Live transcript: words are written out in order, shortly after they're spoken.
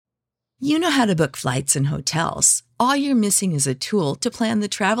You know how to book flights and hotels. All you're missing is a tool to plan the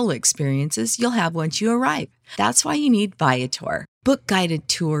travel experiences you'll have once you arrive. That's why you need Viator. Book guided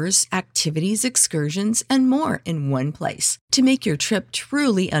tours, activities, excursions, and more in one place to make your trip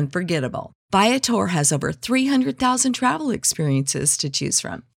truly unforgettable. Viator has over 300,000 travel experiences to choose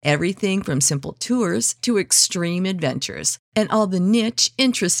from. Everything from simple tours to extreme adventures and all the niche,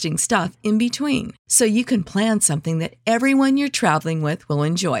 interesting stuff in between. So you can plan something that everyone you're traveling with will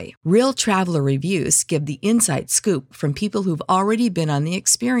enjoy. Real traveler reviews give the inside scoop from people who've already been on the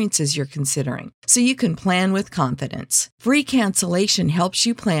experiences you're considering. So you can plan with confidence. Free cancellation helps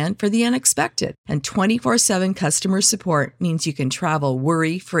you plan for the unexpected. And 24/7 customer support means you can travel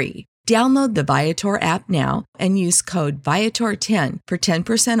worry-free. Download the Viator app now and use code Viator10 for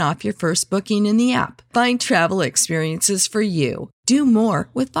 10% off your first booking in the app. Find travel experiences for you. Do more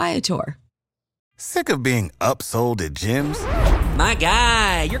with Viator. Sick of being upsold at gyms? My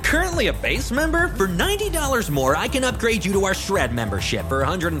guy, you're currently a base member. For $90 more, I can upgrade you to our Shred membership. For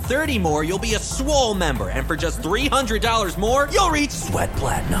 $130 more, you'll be a Swole member. And for just $300 more, you'll reach Sweat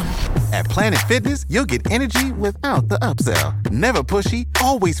Platinum. At Planet Fitness, you'll get energy without the upsell. Never pushy,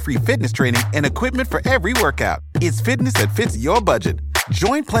 always free fitness training and equipment for every workout. It's fitness that fits your budget.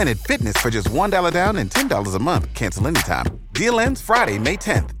 Join Planet Fitness for just $1 down and $10 a month. Cancel anytime. Deal ends Friday, May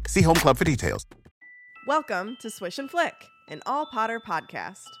 10th. See Home Club for details. Welcome to Swish and Flick, an All Potter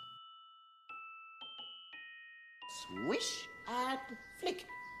podcast. Swish and flick.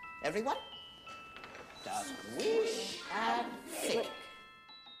 Everyone? Swish and flick.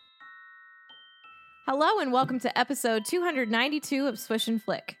 Hello and welcome to episode 292 of Swish and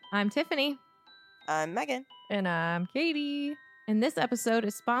Flick. I'm Tiffany. I'm Megan. And I'm Katie. And this episode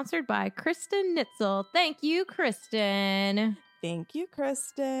is sponsored by Kristen Nitzel. Thank you, Kristen. Thank you,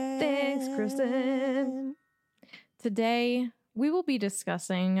 Kristen. Thanks, Kristen. Today, we will be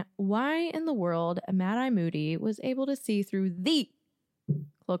discussing why in the world Mad-Eye Moody was able to see through the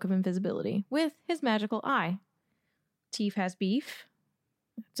Cloak of Invisibility with his magical eye. Teef has beef.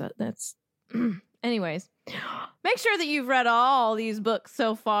 That's anyways, make sure that you've read all these books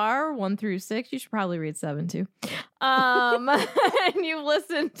so far, 1 through 6. You should probably read 7 too. And you've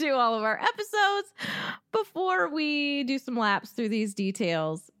listened to all of our episodes before we do some laps through these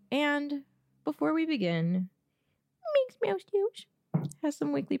details. And before we begin, Mix Mouse News has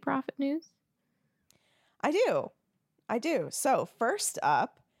some weekly profit news. I do. So first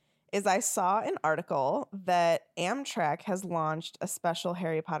up is I saw an article that Amtrak has launched a special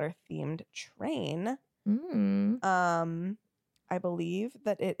Harry Potter themed train. I believe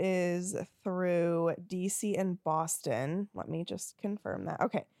that it is through DC and Boston. Let me just confirm that.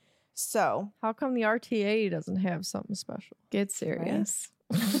 Okay. So how come the RTA doesn't have something special? Get serious.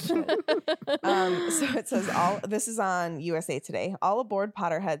 So it says this is on USA Today. All aboard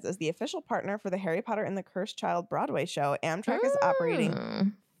Potterheads. As the official partner for the Harry Potter and the Cursed Child Broadway show, Amtrak is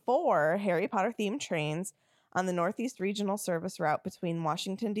operating 4 Harry Potter themed trains on the Northeast Regional Service route between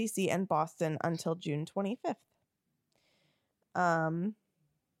Washington, D.C. and Boston until June 25th.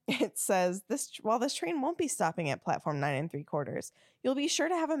 It says while this train won't be stopping at platform 9 3/4, you'll be sure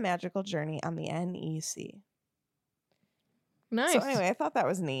to have a magical journey on the NEC. Nice. So anyway, I thought that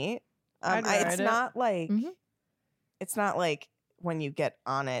was neat. It's not like when you get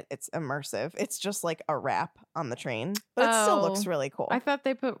on it, it's immersive. It's just like a wrap on the train, but it still looks really cool. I thought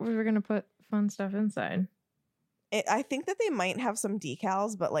we were going to put fun stuff inside. I think that they might have some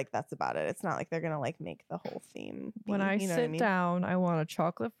decals, but like that's about it. It's not like they're going to like make the whole theme. When I sit down, I want a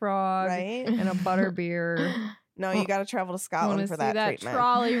chocolate frog and a butter beer. No, you got to travel to Scotland for that treatment.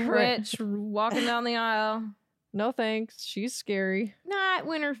 Trolley rich walking down the aisle. No thanks. She's scary. Not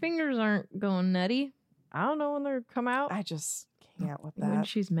when her fingers aren't going nutty. I don't know when they come out. I just can't with that. When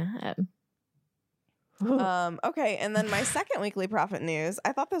she's mad. Okay, and then my second weekly profit news.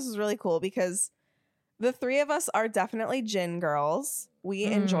 I thought this was really cool because the 3 of us are definitely gin girls. We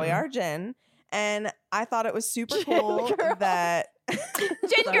enjoy our gin, and I thought it was super cool that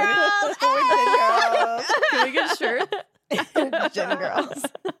gin girls. We're gin girls. Can we get a shirt? Gin girls.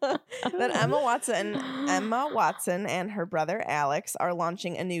 That Emma Watson and her brother Alex are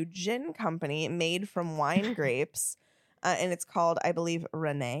launching a new gin company made from wine grapes, and it's called, I believe,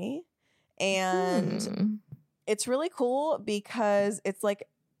 Renee. And it's really cool because it's like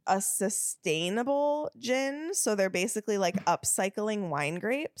a sustainable gin. So they're basically like upcycling wine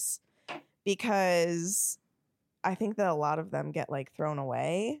grapes, because I think that a lot of them get like thrown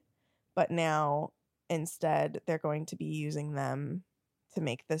away, but now instead they're going to be using them to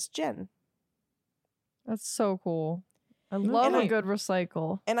make this gin. That's so cool. I love a good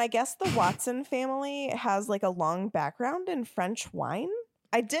recycle. And I guess the Watson family has like a long background in French wine.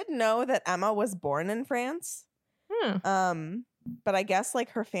 I did know that Emma was born in France. But I guess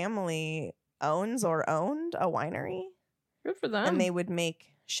like her family owns or owned a winery. Good for them. And they would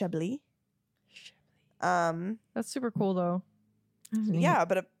make Chablis. That's super cool though. Yeah,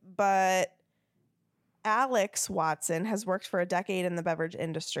 but Alex Watson has worked for a decade in the beverage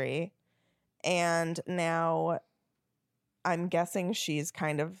industry, and now I'm guessing she's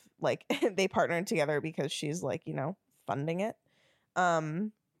kind of like they partnered together because she's like, you know, funding it.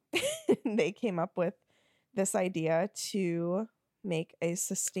 They came up with this idea to make a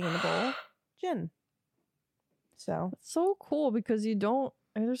sustainable gin. So It's so cool because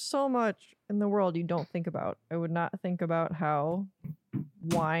there's so much in the world you don't think about. I would not think about how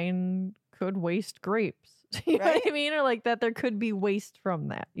wine could waste grapes. You know what I mean? Or like that there could be waste from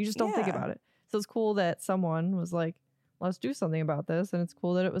that. You just don't think about it. So it's cool that someone was like, let's do something about this. And it's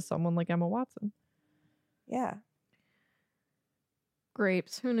cool that it was someone like Emma Watson. Yeah.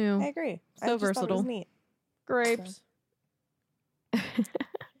 Grapes. Who knew? I agree. So I just versatile. thought it was neat. Grapes. That's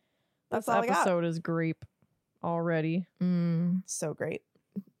This all I got. episode is grape already. So great.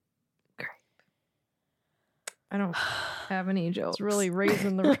 I don't have any jokes. It's really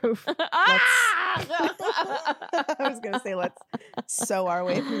raising the roof. I was going to say, let's sew our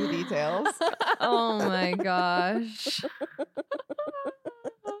way through the details. Oh my gosh.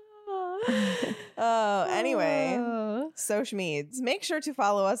 Oh, anyway. Social Meds. Make sure to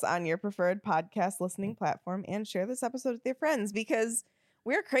follow us on your preferred podcast listening platform and share this episode with your friends because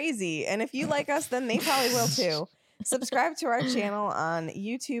we're crazy. And if you like us, then they probably will too. Subscribe to our channel on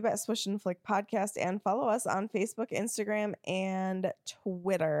YouTube at Swish and Flick Podcast and follow us on Facebook, Instagram, and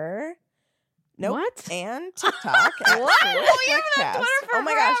Twitter. Nope. What? And TikTok at What? Swish Oh, you haven't had Flickcast. Twitter for Oh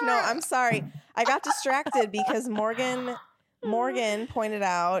my gosh, no, forever. I'm sorry. I got distracted because Morgan pointed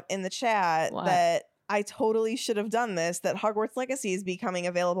out in the chat What? that I totally should have done this, that Hogwarts Legacy is becoming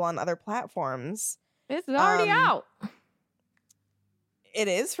available on other platforms. It's already out. It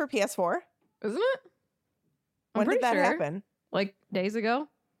is for PS4. Isn't it? When did that sure. happen? Like days ago?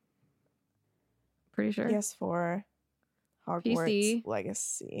 Pretty sure. PS4 Hogwarts PC.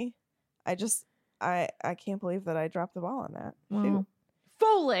 Legacy. I can't believe that I dropped the ball on that. Wow. Shoot.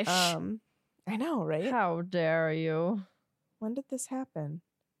 Foolish. I know, right? How dare you? When did this happen?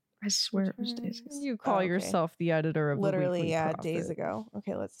 I swear it was days ago. You call okay. yourself the editor of Literally, the Weekly yeah, Prophet. days ago.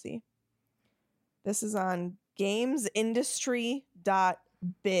 Okay, let's see. This is on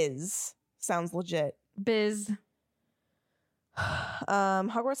gamesindustry.biz. Sounds legit. Biz.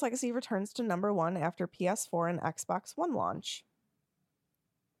 Hogwarts Legacy returns to number 1 after PS4 and Xbox One launch.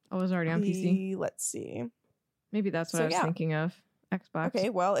 Oh, it was already on PC. Let's see. Maybe that's what So, I was yeah. thinking of. Xbox. Okay,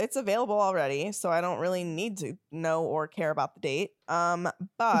 well, it's available already, so I don't really need to know or care about the date.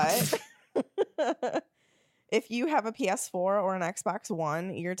 But if you have a PS4 or an Xbox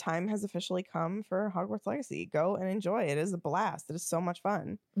One, your time has officially come for Hogwarts Legacy. Go and enjoy. It is a blast. It is so much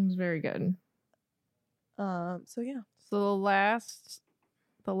fun. It was very good. So yeah. So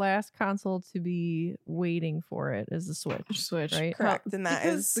the last console to be waiting for it is the Switch. Right? Correct. And that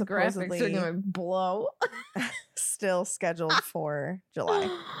is the graphics supposedly are gonna blow. still scheduled for July.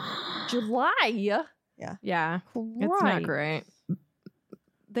 July. Yeah. It's not great.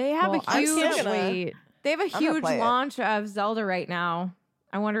 They have Well, a I'm huge still gonna- They have a gonna huge play it. launch of Zelda right now.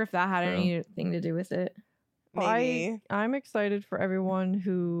 I wonder if that had True. anything to do with it. Maybe. I'm excited for everyone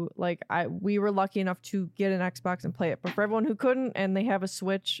who we were lucky enough to get an Xbox and play it, but for everyone who couldn't and they have a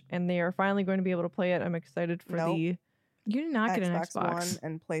Switch and they are finally going to be able to play it, I'm excited for Nope. You did not get an Xbox Xbox. One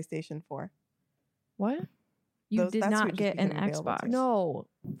and PlayStation 4. what? You Those- did that's not what get just an became available Xbox. to us. No,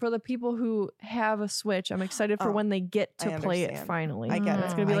 for the people who have a Switch, I'm excited for Oh, when they get I to play it understand. finally. I get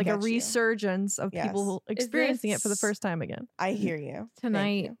It's it. going to be I like a get you. resurgence of Yes. people experiencing it for the this- first time again. I hear you.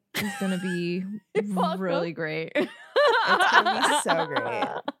 Tonight Thank is going to be really great. It's gonna be so great.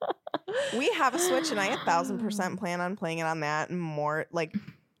 We have a Switch, and I 1,000% plan on playing it on that, and more like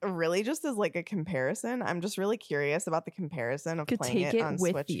really just as like a comparison. I'm just really curious about the comparison of Could playing take it it on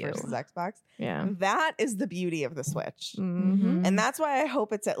with Switch you. versus Xbox. Yeah. That is the beauty of the Switch, Mm-hmm. and that's why I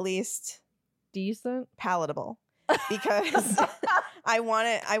hope it's at least Decent. palatable, because I want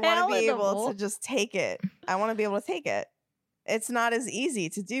to be able Palatable. to just take it. I want to be able to take it. It's not as easy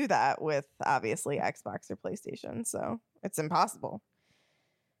to do that with obviously Xbox or PlayStation, so it's impossible.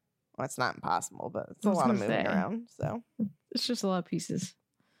 Well, it's not impossible, but it's I a was lot of gonna moving say. around. So It's just a lot of pieces.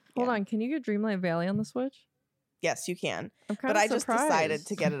 Hold Yeah. on, can you get Dreamlight Valley on the Switch? yes, you can. I'm kind But of I just decided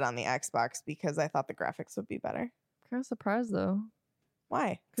to surprised. get it on the Xbox because I thought the graphics would be better. Kind of surprised though. Why?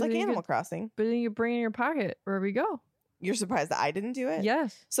 It's 'Cause like then you Animal get- Crossing. But then you bring it in your pocket wherever you go. You're surprised that I didn't do it?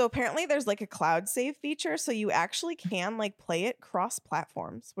 Yes. So apparently there's like a cloud save feature, so you actually can like play it cross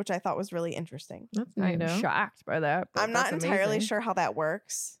platforms, which I thought was really interesting. That's I'm neato. shocked by that. But I'm not that's entirely amazing. sure how that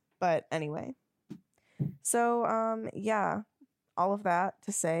works, but anyway. So yeah, all of that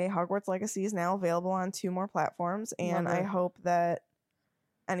to say Hogwarts Legacy is now available on 2 more platforms, and Love I it. hope that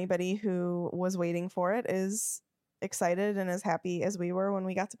anybody who was waiting for it is excited and as happy as we were when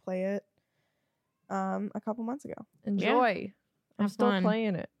we got to play it a couple months ago. Enjoy. I'm Have still fun.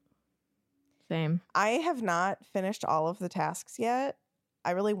 playing it. Same. I have not finished all of the tasks yet.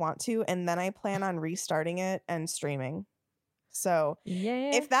 I really want to, and then I plan on restarting it and streaming. So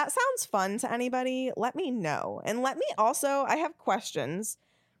Yeah. if that sounds fun to anybody, let me know. And let me also, I have questions.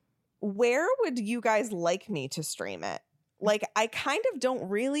 Where would you guys like me to stream it? Like, I kind of don't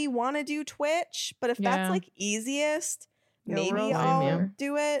really want to do Twitch, but if Yeah. that's like easiest, Yeah, maybe we're all I'll same.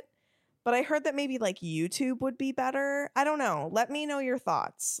 do it. But I heard that maybe like YouTube would be better. I don't know. Let me know your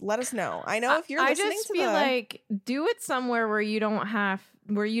thoughts. Let us know. I know if you're I listening just to feel the like do it somewhere where you don't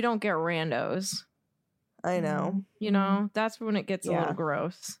get randos. I know. You know, that's when it gets a Yeah. little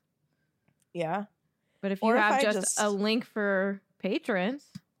gross. Yeah, But if Or you if have I just a link for patrons,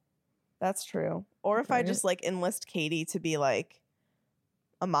 that's true. Or if I Right. just like enlist Katie to be like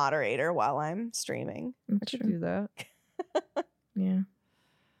a moderator while I'm streaming. I could do that. Yeah.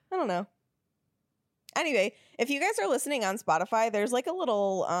 I don't know. Anyway, if you guys are listening on Spotify, there's like a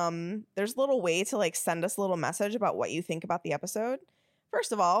little way to like send us a little message about what you think about the episode.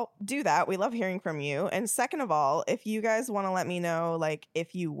 First of all, do that. We love hearing from you. And second of all, if you guys want to let me know like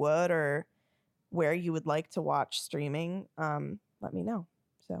if you would or where you would like to watch streaming, let me know.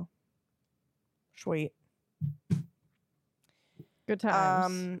 So sweet. Good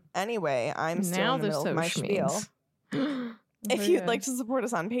times. Anyway, I'm still Now in the the middle of my spiel. schmeans. If you'd like to support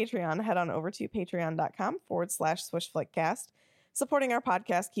us on Patreon, head on over to patreon.com/swishflickcast. Supporting our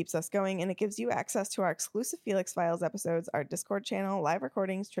podcast keeps us going, and it gives you access to our exclusive Felix Files episodes, our Discord channel, live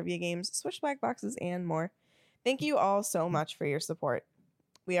recordings, trivia games, Swish Black Boxes, and more. Thank you all so much for your support.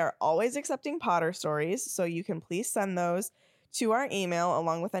 We are always accepting Potter stories, so you can please send those to our email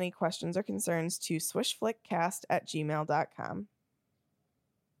along with any questions or concerns to swishflickcast@gmail.com.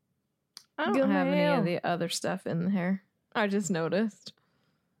 I don't Good have any mail. of the other stuff in here. I just noticed.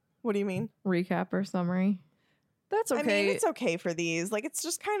 What do you mean? Recap or summary. That's okay. I mean, it's okay for these. Like, it's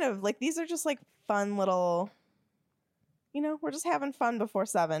just kind of like these are just like fun little, we're just having fun before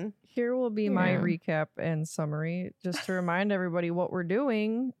 7. Here will be my Yeah. recap and summary, just to remind everybody what we're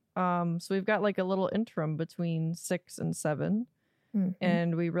doing. So we've got like a little interim between 6 and 7, Mhm.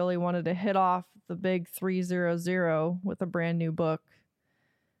 and we really wanted to hit off the big 300 with a brand new book.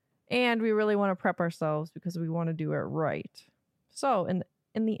 And we really want to prep ourselves because we want to do it right. So in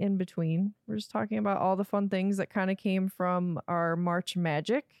the in-between, we're just talking about all the fun things that kind of came from our March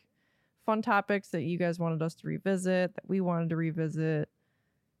Magic. Fun topics that you guys wanted us to revisit, that we wanted to revisit.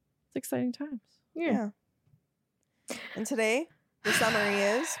 It's exciting times. Yeah. And today, the summary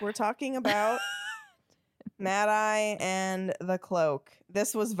is we're talking about Mad Eye and the Cloak.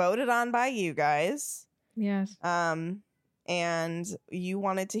 This was voted on by you guys. Yes. And you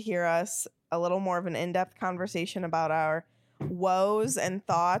wanted to hear us a little more of an in-depth conversation about our woes and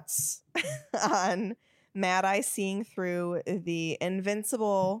thoughts on Mad Eye seeing through the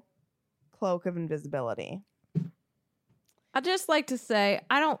invincible cloak of invisibility. I'd just like to say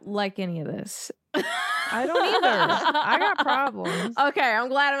I don't like any of this. I don't either. I got problems. Okay, I'm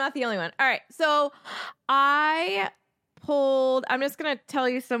glad I'm not the only one. All right, so I'm just going to tell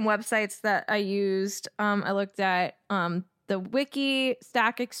you some websites that I used. I looked at the Wiki,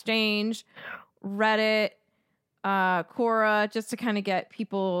 Stack Exchange, Reddit, Quora, just to kind of get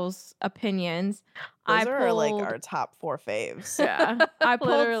people's opinions. Those are like our top 4 faves. Yeah. I pulled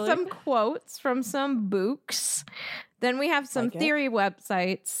Literally. some quotes from some books. Then we have some Like it. theory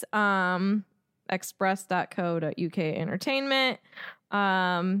websites, express.co.uk entertainment,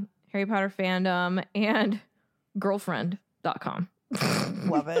 Harry Potter fandom, and girlfriend.com.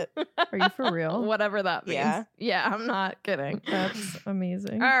 Love it. Are you for real? Whatever that means. Yeah. Yeah, I'm not kidding. That's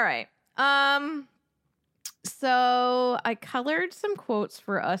amazing. All right. So I colored some quotes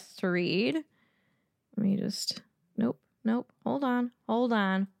for us to read. Let me just nope. Hold on. Hold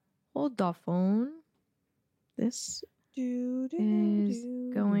the phone. This is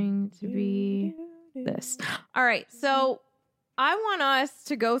going to be this. All right. So I want us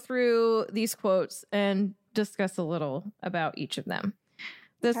to go through these quotes and discuss a little about each of them.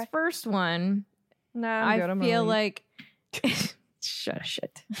 This Okay. first one, Nah, I I'm good. I'm feel gonna like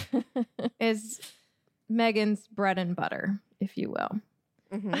shit is Megan's bread and butter, if you will.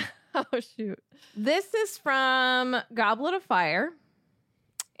 Mhm. Oh, shoot. This is from Goblet of Fire.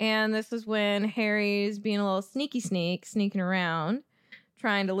 And this is when Harry's being a little sneaking around,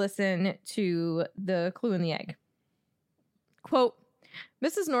 trying to listen to the clue in the egg. Quote,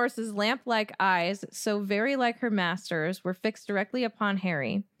 Mrs. Norris's lamp-like eyes, so very like her master's, were fixed directly upon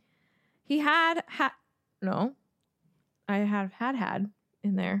Harry. He had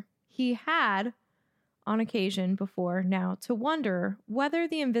in there. He had, on occasion before now, to wonder whether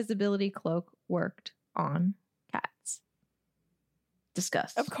the invisibility cloak worked on cats.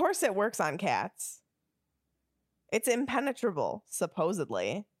 Discuss. Of course it works on cats. It's impenetrable,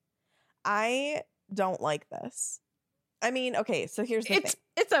 supposedly. I don't like this. I mean, okay, so here's the thing.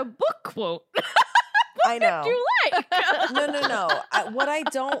 It's a book quote. I know. What do you like? No. What I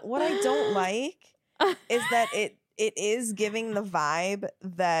don't like is that it is giving the vibe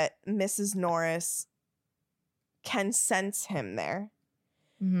that Mrs. Norris can sense him there.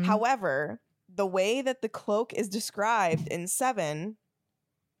 Mhm. However, the way that the cloak is described in 7,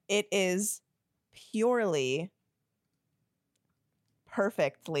 it is purely,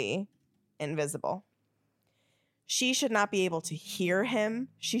 perfectly invisible. She should not be able to hear him.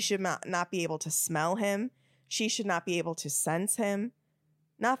 She should not be able to smell him. She should not be able to sense him.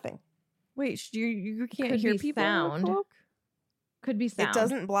 Nothing. Wait, you can't Could hear be people in the sound. cloak? Could be sound. It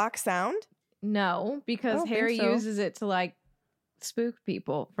doesn't block sound? No, I because don't think Harry so. uses it to like spook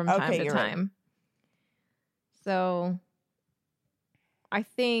people from Okay, time to you're right. time. So I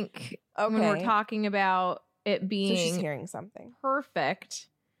think when we're Okay. talking about it So she's being hearing something. perfect,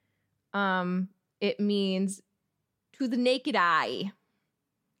 it means to the naked eye.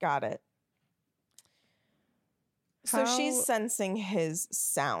 Got it. So she's How- sensing his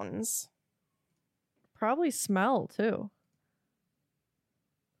sounds. Probably smell, too.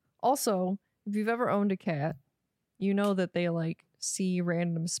 Also, if you've ever owned a cat, you know that they, like, see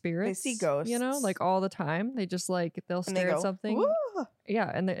random spirits. see You know, ghosts. like, all the time. They just, like, they'll And they stare go, at something. "Woo!" Yeah,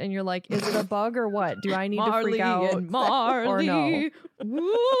 and you're like, is it a bug or what? Do I need to Marley freak out? and Marley. no?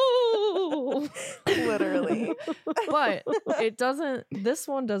 Woo! Literally. But this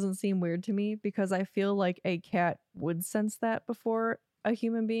one doesn't seem weird to me because I feel like a cat would sense that before a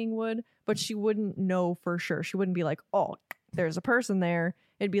human being would, but she wouldn't know for sure. She wouldn't be like, oh, there's a person there.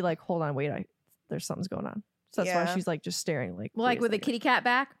 It'd be like, hold on, wait, there's something's going on. So that's why Yeah. she's like just staring like, Like wait with a second. kitty cat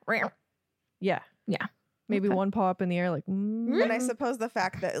back. Yeah. Yeah. Maybe Okay. one paw up in the air, like, And I suppose the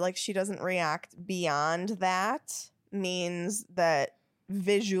fact that like she doesn't react beyond that means that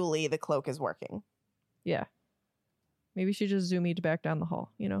visually the cloak is working. yeah. Maybe she just zoomed back down the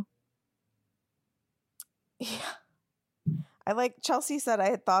hall, you know? Yeah. I like Chelsea said I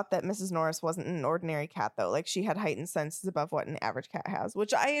had thought that Mrs. Norris wasn't an ordinary cat though. Like she had heightened senses above what an average cat has,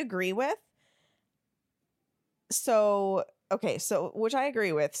 which I agree with. So which I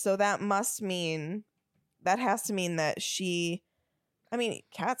agree with. So that has to mean that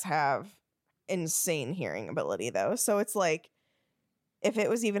cats have insane hearing ability though. So it's like if it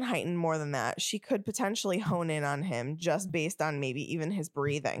was even heightened more than that, she could potentially hone in on him just based on maybe even his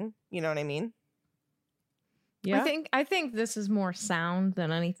breathing. You know what I mean? Yeah. I think this is more sound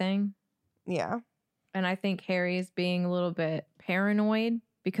than anything. Yeah. And I think Harry is being a little bit paranoid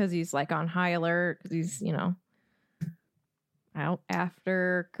because he's like on high alert because he's, you know, out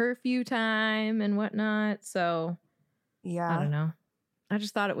after curfew time and whatnot. So Yeah. I don't know. I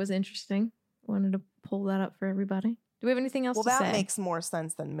just thought it was interesting. Wanted to pull that up for everybody. Do we have anything else Well, to that say? makes more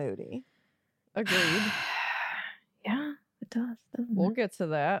sense than Moody. Agreed. Yeah, it does. doesn't We'll it? get to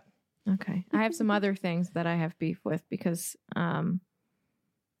that. Okay. I have some other things that I have beef with because I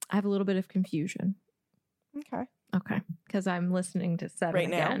have a little bit of confusion. Okay. Okay. Because I'm listening to 7 Right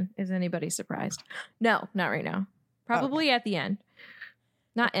now? again. Is anybody surprised? No, not right now. Probably at the end.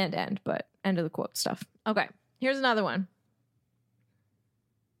 Not end, but end of the quote stuff. Okay. Here's another one.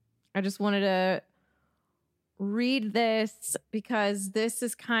 I just wanted to read this because this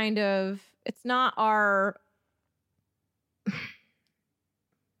is kind of, it's not our,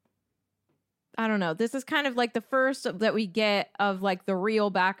 I don't know. This is kind of like the first that we get of like the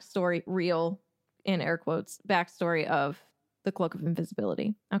real backstory, real in air quotes, backstory of the Cloak of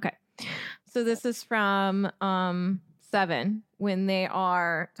Invisibility. Okay. So this is from 7 when they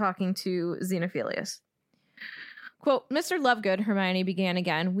are talking to Xenophilius. Quote, Mr. Lovegood, Hermione began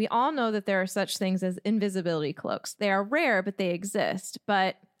again, we all know that there are such things as invisibility cloaks. They are rare, but they exist.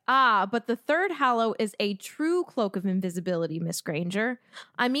 But But the third hallow is a true cloak of invisibility, Miss Granger.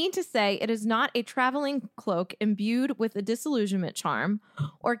 I mean to say, it is not a traveling cloak imbued with a disillusionment charm,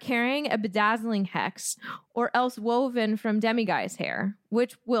 or carrying a bedazzling hex, or else woven from demiguise hair,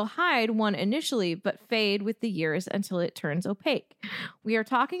 which will hide one initially, but fade with the years until it turns opaque. We are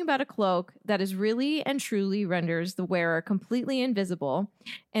talking about a cloak that is really and truly renders the wearer completely invisible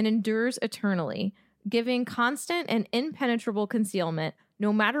and endures eternally, giving constant and impenetrable concealment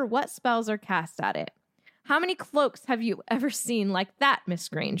no matter what spells are cast at it. How many cloaks have you ever seen like that, Miss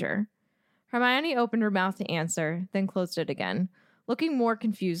Granger? Hermione opened her mouth to answer, then closed it again, looking more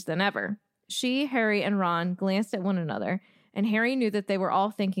confused than ever. She, Harry, and Ron glanced at one another, and Harry knew that they were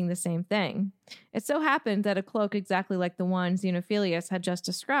all thinking the same thing. It so happened that a cloak exactly like the one Xenophilius had just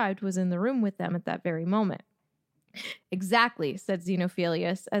described was in the room with them at that very moment. Exactly, said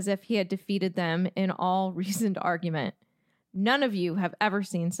Xenophilius, as if he had defeated them in all reasoned argument. None of you have ever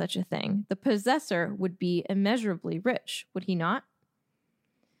seen such a thing. The possessor would be immeasurably rich, would he not?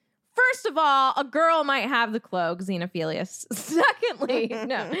 First of all, a girl might have the cloak, Xenophilius. Secondly,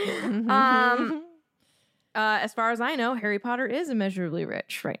 no. As far as I know, Harry Potter is immeasurably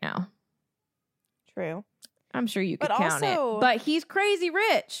rich right now. True. I'm sure you could But count also- it. But he's crazy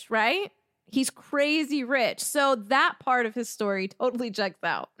rich, right? He's crazy rich. So that part of his story totally checks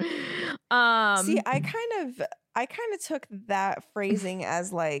out. See, I kind of took that phrasing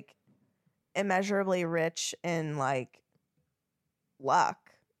as like immeasurably rich in like luck,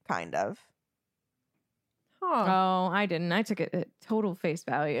 kind of. Huh. Oh, I didn't. I took it at total face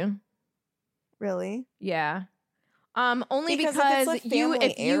value. Really? Yeah. Only Because because, if it's a you family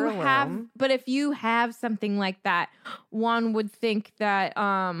if you have heirloom- but if you have something like that, one would think that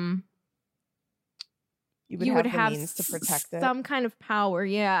You would have the means to protect it. some kind of power,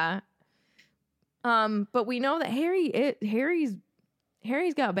 yeah. But we know that Harry's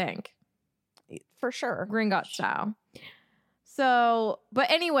got bank. For sure. Gringotts style. So, but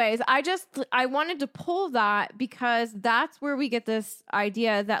anyways, I wanted to pull that because that's where we get this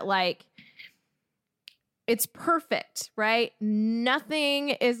idea that like it's perfect, right? Nothing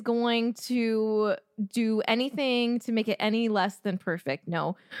is going to do anything to make it any less than perfect.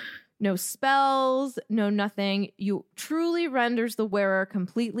 No spells, no nothing. You truly renders the wearer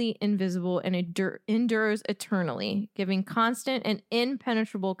completely invisible and endures eternally, giving constant and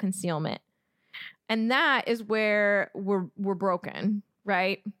impenetrable concealment. And that is where we're broken,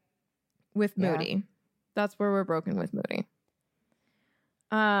 right? With Moody. Yeah. That's where we're broken with Moody.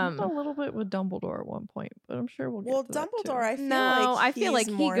 A little bit with Dumbledore at one point, but I'm sure we'll get Well, to that too. Dumbledore, I feel like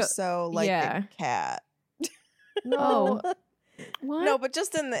he's he more so like yeah. a cat. No, What? No, but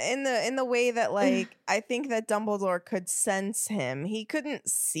just in the way that like I think that Dumbledore could sense him. He couldn't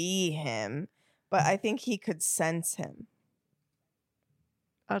see him, but I think he could sense him.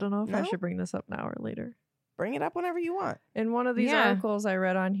 I don't know if I No? should bring this up now or later. Bring it up whenever you want. In one of these Yeah. articles I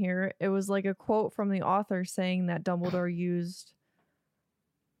read on here, it was like a quote from the author saying that Dumbledore used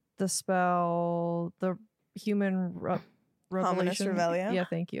the spell, the human revelation. Revelia? Yeah,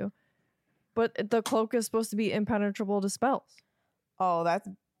 thank you. But the cloak is supposed to be impenetrable to spells. Oh, that's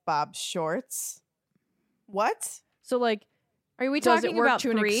Bob Shorts. What? So, like, Are we does talking it work about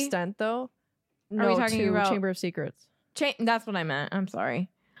to an 3? extent, though? we No, talking to about- Chamber of Secrets. That's what I meant. I'm sorry.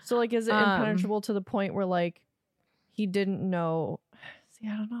 So, like, is it Um, impenetrable to the point where, like, he didn't know? See,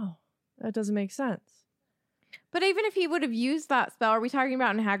 I don't know. That doesn't make sense. But even if he would have used that spell, are we talking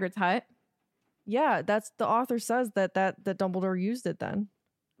about in Hagrid's hut? Yeah, that's the author says that Dumbledore used it then.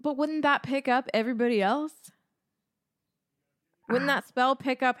 But wouldn't that pick up everybody else? Wouldn't that spell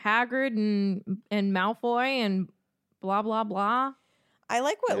pick up Hagrid and Malfoy and blah, blah, blah? I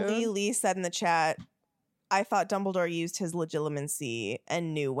like what Yeah. Lee said in the chat. I thought Dumbledore used his legitimacy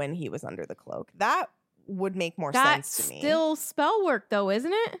and knew when he was under the cloak. That would make more That's sense to me. still spell work, though,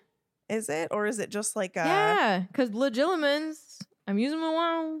 isn't it? Is it? Or is it just like a... Yeah, because legilimens, I'm using my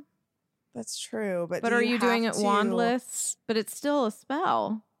wand. That's true. But But do are you doing it have to- wandless? But it's still a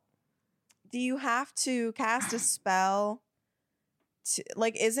spell. Do you have to cast a spell?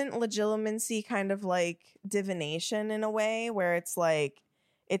 Like, isn't legilimency kind of like divination in a way where it's like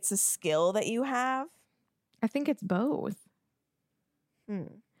it's a skill that you have? I think it's both. Hmm.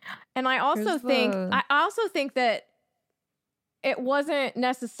 And I also Here's think that it wasn't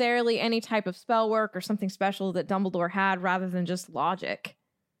necessarily any type of spell work or something special that Dumbledore had rather than just logic.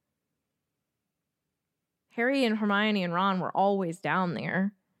 Harry and Hermione and Ron were always down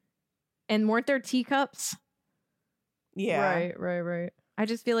there. And weren't there teacups? Yeah. Right. I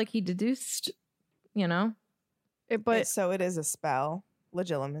just feel like he deduced, But So it is a spell.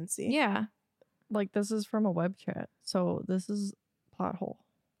 Legilimency. yeah. like this is from a web chat, so this is plot hole.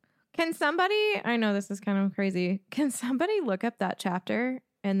 Can somebody, I know this is kind of crazy, can somebody look up that chapter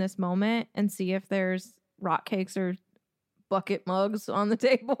in this moment and see if there's rock cakes or bucket mugs on the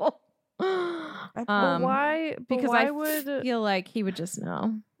table? Why? Because why I would feel like he would just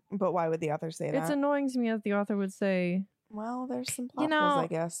know. But why would the author say it's that? annoying to me that the author would say, Well, there's some plot You know, holes, I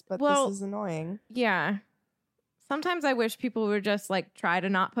guess, but well, this is annoying. Yeah. Sometimes I wish people would just like try to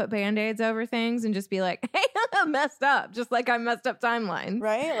not put band-aids over things and just be like, hey, I'm messed up, just like I messed up timelines.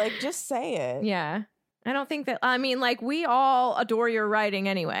 Right? Like, just say it. Yeah. I don't think that, I mean, like, we all adore your writing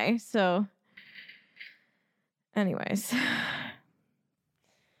anyway. So, anyways.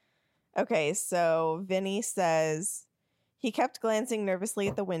 Okay, so Vinny says he kept glancing nervously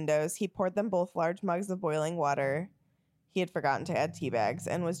at the windows. He poured them both large mugs of boiling water. He had forgotten to add tea bags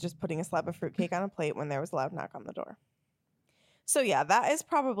and was just putting a slab of fruitcake on a plate when there was a loud knock on the door. So yeah, that is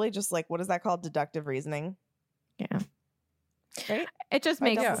probably just like, what is that called? Deductive reasoning. Yeah. Right? It just By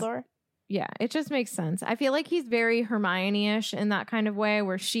makes Dumbledore? Yeah, it just makes sense. I feel like he's very Hermione-ish in that kind of way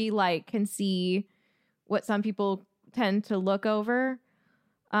where she like can see what some people tend to look over.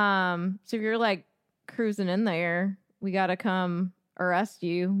 So if you're like cruising in there, we got to come arrest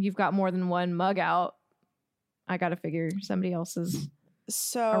you. You've got more than one mug out. I got to figure somebody else's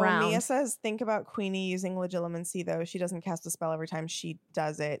So around. Mia says, think about Queenie using legilimency, though. She doesn't cast a spell every time she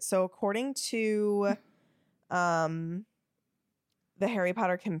does it. So according to the Harry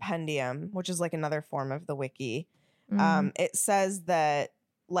Potter Compendium, which is like another form of the wiki, it says that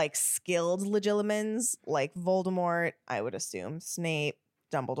like skilled legilimens, like Voldemort, I would assume, Snape,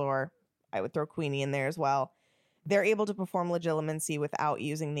 Dumbledore, I would throw Queenie in there as well. They're able to perform legilimency without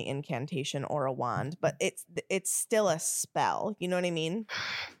using the incantation or a wand, but it's still a spell. You know what I mean?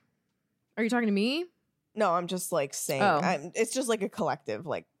 Are you talking to me? No, I'm just like saying it's just like a collective,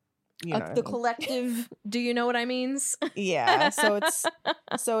 like, you know what I mean? Collective. Do you know what I means? Yeah. So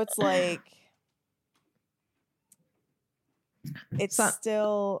it's like it's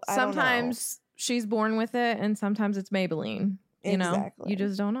still I don't know. Sometimes she's born with it, and sometimes it's Maybelline. You know, Exactly. you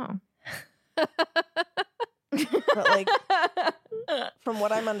just don't know. But like from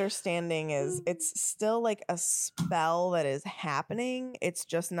what I'm understanding is it's still like a spell that is happening. It's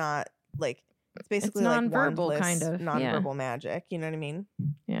just not like it's basically like nonverbal wandless, kind of nonverbal magic. You know what I mean?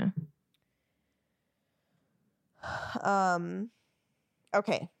 Yeah.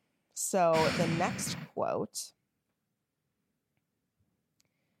 Okay. So the next quote.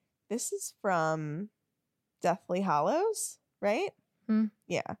 This is from Deathly Hallows, right?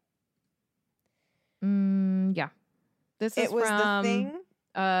 Yeah. Yeah. This is was from the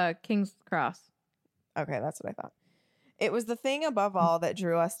thing. King's Cross. Okay, that's what I thought. It was the thing above all that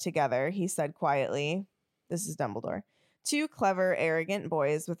drew us together, he said quietly. This is Dumbledore. Two clever, arrogant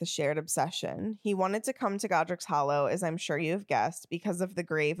boys with a shared obsession. He wanted to come to Godric's Hollow, as I'm sure you have guessed, because of the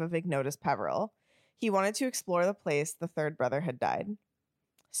grave of Ignotus Peverell. He wanted to explore the place the third brother had died.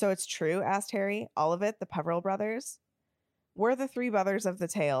 So it's true, asked Harry. All of it, the Peverell brothers? We're the three brothers of the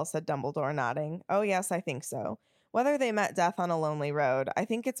tale, said Dumbledore, nodding. Oh, yes, I think so. Whether they met death on a lonely road, I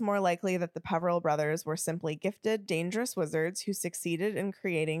think it's more likely that the Peverell brothers were simply gifted, dangerous wizards who succeeded in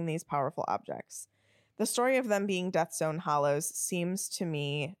creating these powerful objects. The story of them being Deathstone Hollows seems to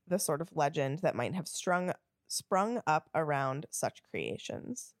me the sort of legend that might have sprung up around such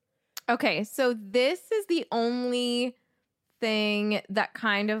creations. Okay, so this is the only thing that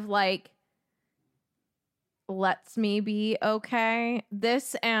kind of like lets me be okay.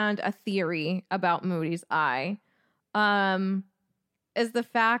 This and a theory about Moody's eye is the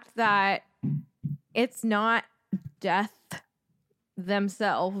fact that it's not death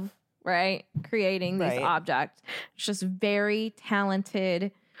themselves, right? Creating these objects. It's just very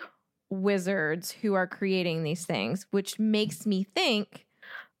talented wizards who are creating these things, which makes me think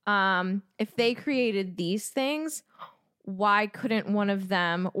if they created these things, why couldn't one of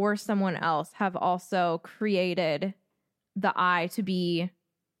them or someone else have also created the eye to be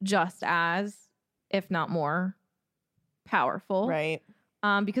just as, if not more, powerful? Right.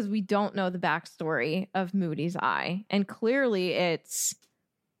 Because we don't know the backstory of Moody's eye. And clearly it's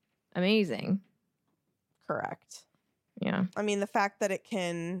amazing. Correct. Yeah. I mean, the fact that it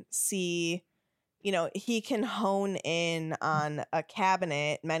can see, you know, he can hone in on a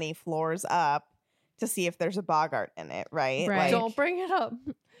cabinet many floors up to see if there's a boggart in it, right? Right. Like, don't bring it up.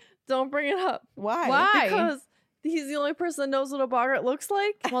 Don't bring it up. why? Why? Because he's the only person that knows what a boggart looks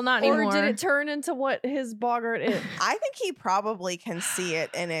like. Well, not Or anymore. did it turn into what his boggart is? I think he probably can see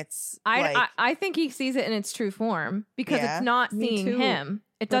it in its I think he sees it in its true form because Yeah. it's not Me seeing too. him.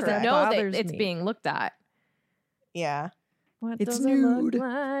 It But doesn't that know that bothers it's me. being looked at. yeah. What It's does it look nude.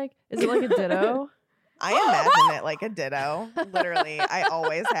 like? Is it like a ditto? I imagine it like a ditto. Literally, I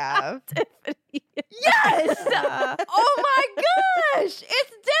always have. Yes! Oh my gosh!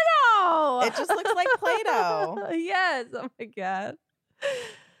 It's ditto! It just looks like Play-Doh. Yes. Oh my god.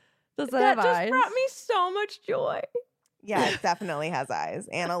 Does that That have just eyes? brought me so much joy. Yeah, it definitely has eyes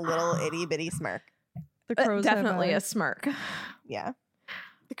and a little itty bitty smirk. The crows have Definitely a eyes. smirk. Yeah.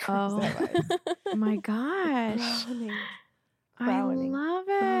 The crows have eyes. Oh my gosh. Frowning. I Frowning. love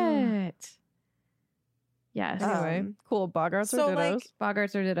it. Yes. Anyway, cool. Boggarts or dittos?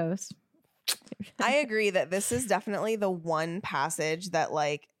 Boggarts or dittos. I agree that this is definitely the one passage that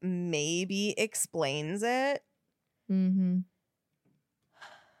like maybe explains it, Mm-hmm.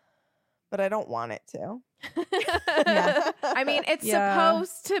 but I don't want it to. Yeah. I mean, it's Yeah.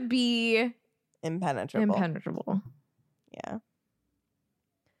 supposed to be Impenetrable. Yeah.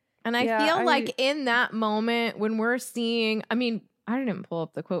 And I Yeah, feel like in that moment when we're seeing, I mean, I didn't pull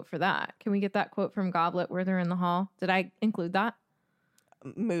up the quote for that. Can we get that quote from Goblet where they're in the hall? Did I include that?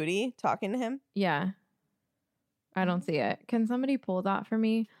 Moody talking to him. Yeah. I don't see it. Can somebody pull that for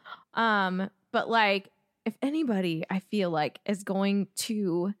me? But like, if anybody I feel like is going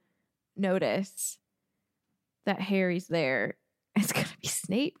to notice that Harry's there, it's gonna be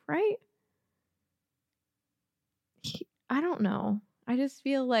Snape, right? I don't know. I just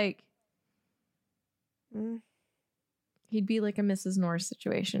feel like he'd be like a Mrs. Norris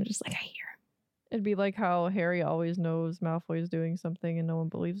situation, just like I hear. It'd be like how Harry always knows Malfoy's doing something and no one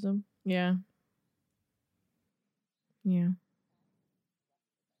believes him. Yeah. Yeah.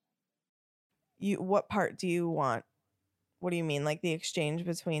 What part do you want? What do you mean? Like the exchange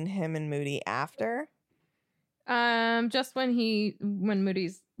between him and Moody after? Just when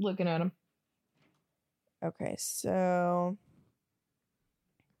Moody's looking at him. Okay, so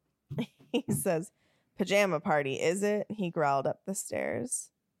he says, "Pajama party, is it?" He growled up the stairs.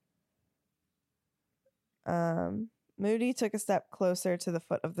 Moody took a step closer to the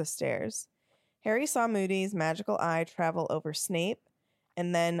foot of the stairs. Harry saw Moody's magical eye travel over Snape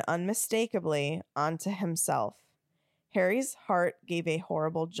and then unmistakably onto himself. Harry's heart gave a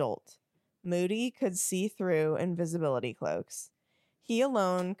horrible jolt. Moody could see through invisibility cloaks. He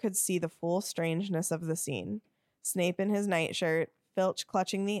alone could see the full strangeness of the scene. Snape in his nightshirt, Filch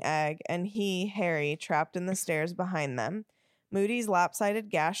clutching the egg, and he, Harry, trapped in the stairs behind them. Moody's lopsided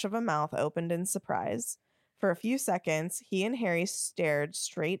gash of a mouth opened in surprise. For a few seconds, he and Harry stared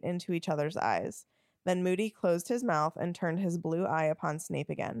straight into each other's eyes. Then Moody closed his mouth and turned his blue eye upon Snape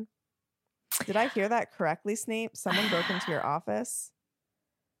again. Did I hear that correctly, Snape? Someone broke into your office?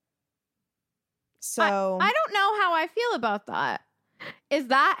 So I don't know how I feel about that. Is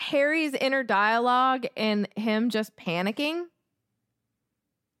that Harry's inner dialogue and him just panicking?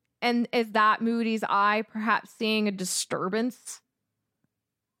 And is that Moody's eye perhaps seeing a disturbance?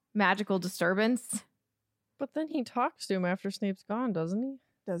 Magical disturbance? But then he talks to him after Snape's gone, doesn't he?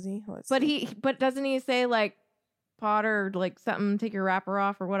 does he? But doesn't he say like Potter, like something, take your wrapper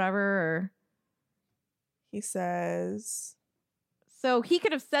off or whatever? Or He says, so he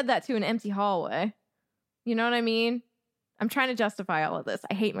could have said that to an empty hallway. You know what I mean? I'm trying to justify all of this.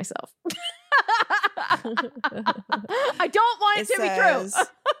 I hate myself. I don't want it to be true.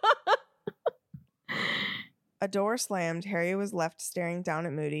 A door slammed. Harry was left staring down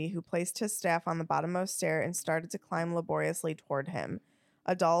at Moody, who placed his staff on the bottommost stair and started to climb laboriously toward him.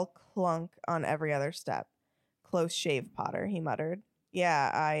 A dull clunk on every other step. "Close shave, Potter," he muttered.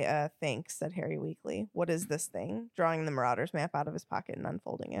 "Yeah, I think," said Harry weakly. "What is this thing?" Drawing the Marauders map out of his pocket and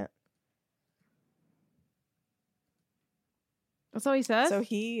unfolding it. That's all he says? So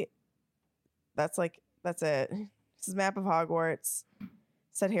that's it. This is a map of Hogwarts,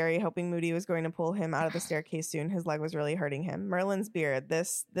 said Harry, hoping Moody was going to pull him out of the staircase soon. His leg was really hurting him. "Merlin's beard.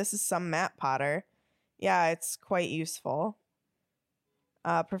 This is some map, Potter." "Yeah, it's quite useful."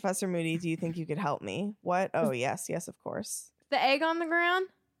 "Professor Moody, do you think you could help me?" "What? Oh, yes, of course." The egg on the ground?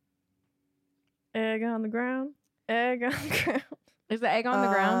 Egg on the ground. Egg on the ground. Is the egg on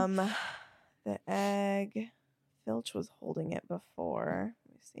the ground? The egg. Filch was holding it before.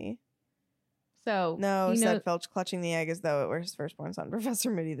 Let me see. So No, he said knows- Filch, clutching the egg as though it were his firstborn son.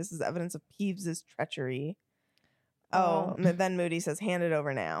 "Professor Moody, this is evidence of Peeves's treachery." Oh, then Moody says, "Hand it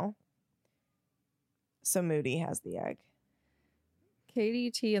over now." So Moody has the egg.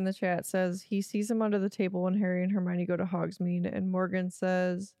 KDT in the chat says he sees him under the table when Harry and Hermione go to Hogsmeade, and Morgan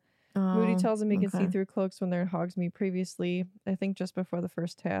says Moody tells him he can see through cloaks when they're in Hogsmeade previously. I think just before the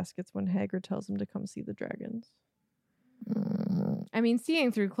first task, it's when Hagrid tells him to come see the dragons. I mean,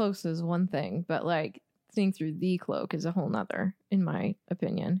 seeing through cloaks is one thing, but like seeing through the cloak is a whole nother, in my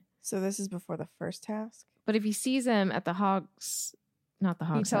opinion. So this is before the first task? But if he sees him at the Hogs, not the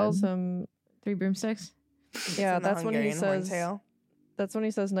Hogs, He tells him 3 broomsticks. Yeah, in the that's when he Hungarian says. Horntail. That's when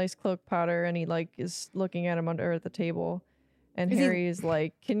he says, "Nice cloak, Potter," and he like is looking at him under at the table, and Is he- Harry is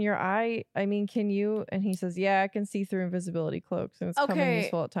like, "Can your eye? I mean, can you?" And he says, "Yeah, I can see through invisibility cloaks, and it's coming Okay.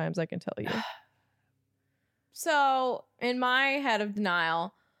 useful at times. I can tell you." So, in my head of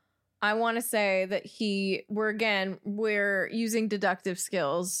denial, I want to say that we're using deductive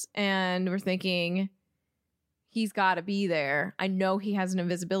skills and we're thinking he's got to be there. I know he has an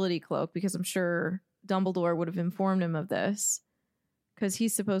invisibility cloak because I'm sure Dumbledore would have informed him of this because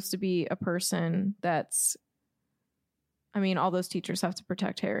he's supposed to be a person that's, I mean, all those teachers have to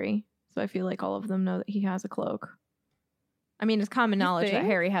protect Harry. So I feel like all of them know that he has a cloak. I mean, it's common knowledge that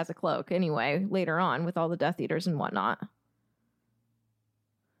Harry has a cloak anyway, later on with all the Death Eaters and whatnot.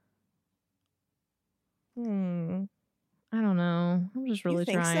 I don't know. I'm just really You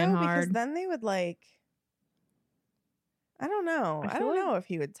think trying so? hard. Because then they would like. I don't know. I don't know if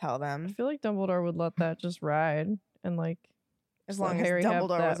he would tell I them feel like Dumbledore would let that just ride and like as just let long as Harry have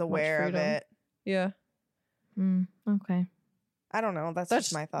Dumbledore that was much aware of freedom. it. Yeah, Okay. I don't know. That's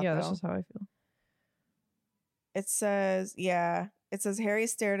just my thought. Yeah, though. that's just how I feel. It says, it says Harry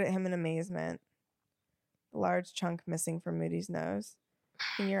stared at him in amazement. The large chunk missing from Moody's nose.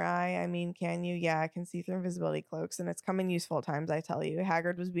 In your eye, I mean, can you? Yeah, I can see through invisibility cloaks, and it's come in useful at times, I tell you.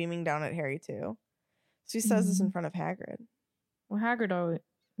 Hagrid was beaming down at Harry, too. So he says this in front of Hagrid. Well, Hagrid always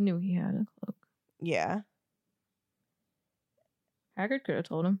knew he had a cloak. Yeah. Hagrid could have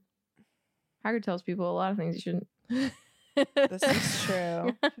told him. Hagrid tells people a lot of things he shouldn't. This is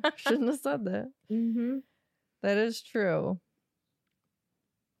true. Shouldn't have said that. Mm-hmm. That is true.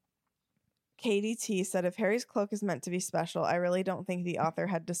 Katie T said, if Harry's cloak is meant to be special, I really don't think the author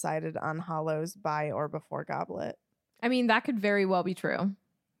had decided on Hollow's by or before Goblet. I mean, that could very well be true.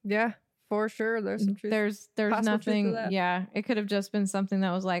 Yeah, for sure. There's some truth. There's possible truth to nothing. that. Yeah, it could have just been something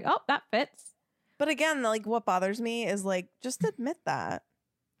that was like, oh, that fits. But again, like, what bothers me is, like, just admit that.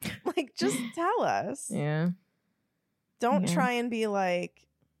 Like, just tell us. Yeah. Don't Yeah. try and be like,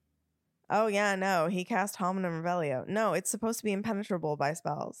 oh, yeah, no, he cast Hominum Revelio. No, it's supposed to be impenetrable by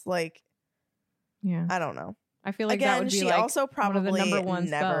spells. Like, Yeah. I don't know. I feel like Again, that would be she like also probably one of the number one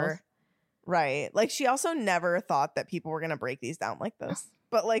never, spells. right? Like, she also never thought that people were going to break these down like this.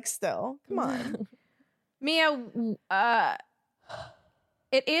 But, like, still, come on. Mia,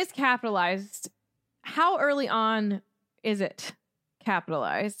 it is capitalized. How early on is it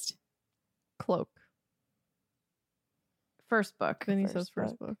capitalized? Cloak. First book. Then he says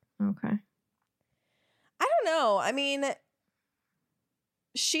first book. Okay. I don't know. I mean,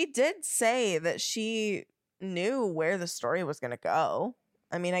 she did say that she knew where the story was going to go.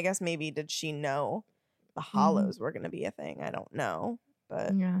 I mean, I guess maybe did she know the Hollows were going to be a thing? I don't know.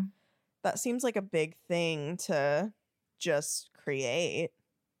 But Yeah. that seems like a big thing to just create.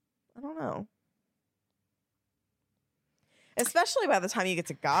 I don't know. Especially by the time you get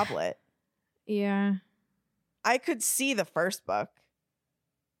to Goblet. Yeah. I could see the first book.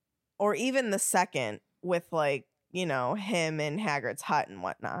 Or even the second with, like, you know, him in Hagrid's hut and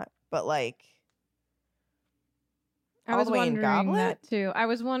whatnot. But, like, I all was the way in wondering Goblet?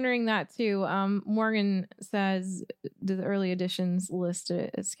 that too. Morgan says, do the early editions list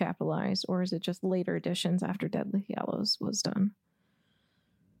it as capitalized, or is it just later editions after Deadly Hallows was done?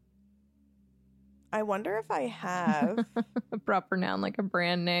 I wonder if I have. A proper noun, like a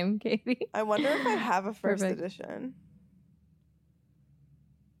brand name, Katie. I wonder if I have a first Perfect. edition.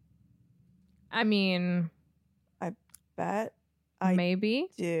 I mean, Bet I maybe.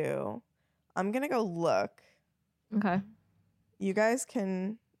 do. I'm gonna go look. Okay. You guys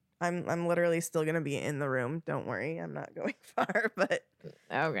can. I'm literally still gonna be in the room. Don't worry, I'm not going far. But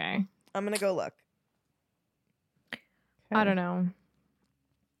Okay. I'm gonna go look. I don't know.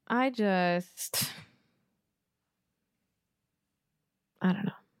 I don't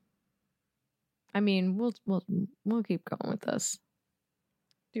know. I mean, we'll keep going with this.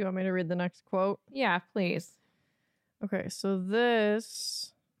 Do you want me to read the next quote? Yeah, please. Okay, so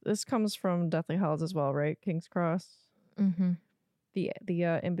this comes from Deathly Hallows as well, right? King's Cross, Mm-hmm. the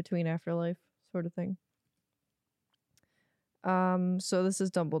in between afterlife sort of thing. So this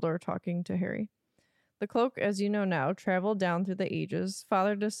is Dumbledore talking to Harry. The cloak, as you know now, traveled down through the ages,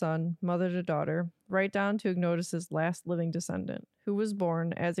 father to son, mother to daughter, right down to Ignotus's last living descendant, who was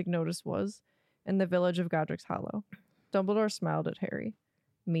born, as Ignotus was, in the village of Godric's Hollow. Dumbledore smiled at Harry.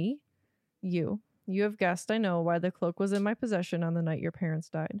 Me? You. You have guessed, I know, why the cloak was in my possession on the night your parents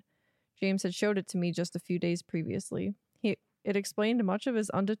died. James had showed it to me just a few days previously. It explained much of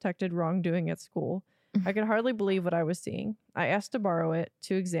his undetected wrongdoing at school. I could hardly believe what I was seeing. I asked to borrow it,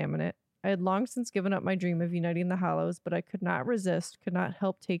 to examine it. I had long since given up my dream of uniting the Hollows, but I could not resist, could not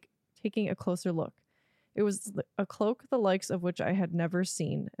help taking a closer look. It was a cloak the likes of which I had never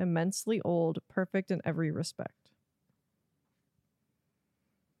seen, immensely old, perfect in every respect.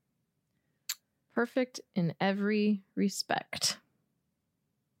 Perfect in every respect.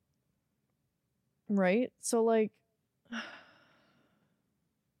 Right? So, like,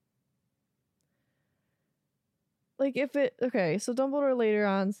 like if it, okay, so Dumbledore later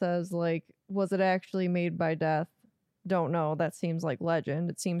on says, like, was it actually made by death? Don't know. That seems like legend.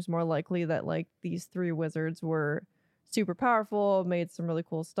 It seems more likely that, like, these 3 wizards were super powerful, made some really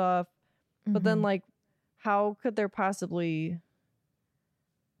cool stuff. But then, like, how could there possibly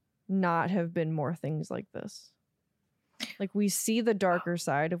not have been more things like this? Like, we see the darker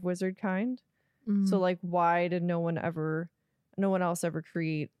side of wizard kind. So, like, why did no one else ever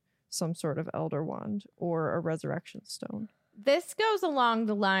create some sort of Elder Wand or a Resurrection Stone? This goes along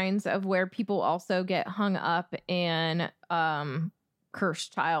the lines of where people also get hung up in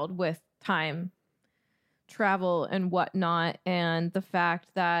Cursed Child with time travel and whatnot, and the fact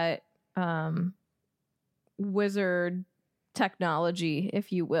that wizard technology,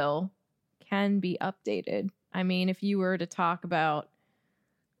 if you will, can be updated. I mean, if you were to talk about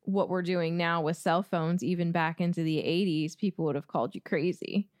what we're doing now with cell phones, even back into the 80s, people would have called you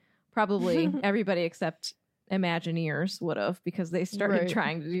crazy. Probably everybody except Imagineers would have, because they started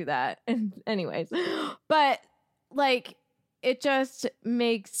trying to do that. And anyways, but like, it just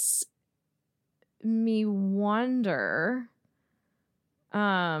makes me wonder,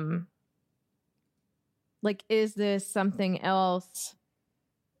 like, is this something else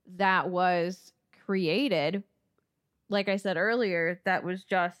that was created, like I said earlier, that was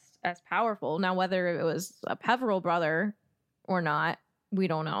just as powerful? Now, whether it was a Peveril brother or not, we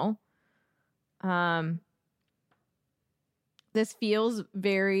don't know. This feels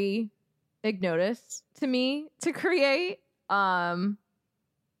very Ignotus to me to create, and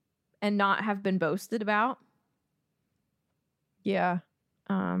not have been boasted about. Yeah.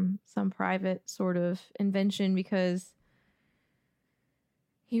 Some private sort of invention, because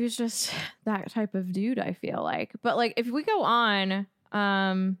he was just that type of dude, I feel like. But like, if we go on,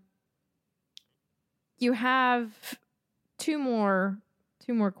 you have two more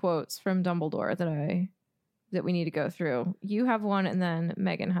quotes from Dumbledore that we need to go through. You have one, and then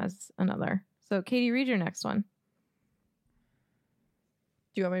Megan has another. So Katie, read your next one.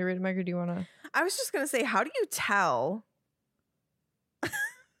 Do you want me to read it, Meg, or do you want to? I was just going to say, how do you tell?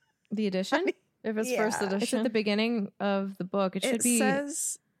 The edition? If it's Yeah. first edition? It's at the beginning of the book. It should be.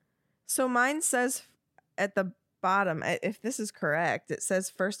 Says, so mine says at the bottom, if this is correct, it says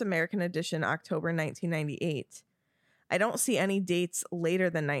first American edition, October 1998. I don't see any dates later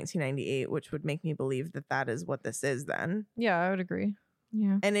than 1998, which would make me believe that that is what this is then. Yeah, I would agree.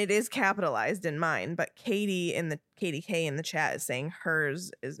 Yeah. And it is capitalized in mine, but Katie K in the chat is saying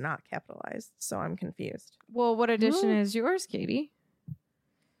hers is not capitalized. So I'm confused. Well, what edition is yours, Katie?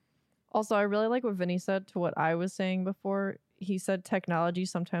 Also, I really like what Vinny said to what I was saying before. He said technology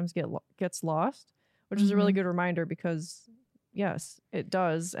sometimes gets lost, which is a really good reminder, because yes, it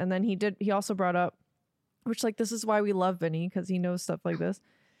does. And then he also brought up, which, like, this is why we love Vinny, because he knows stuff like this.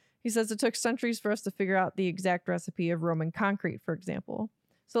 He says it took centuries for us to figure out the exact recipe of Roman concrete, for example.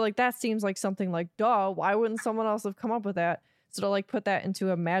 So, like, that seems like something like, duh, why wouldn't someone else have come up with that? So to, like, put that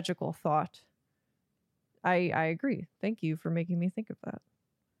into a magical thought. I agree. Thank you for making me think of that.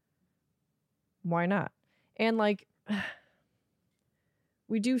 Why not? And, like,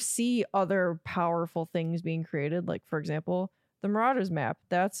 we do see other powerful things being created. Like, for example, the Marauders map.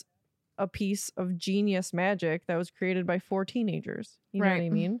 That's a piece of genius magic that was created by 4 teenagers. You know what I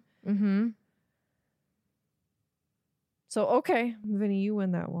mean? Mm-hmm. So, okay, Vinny, you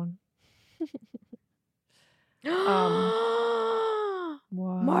win that one.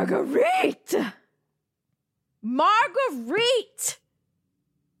 What? Marguerite! Marguerite!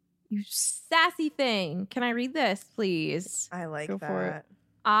 You sassy thing. Can I read this, please? I like Go that. for it.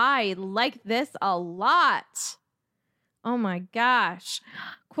 I like this a lot. Oh my gosh.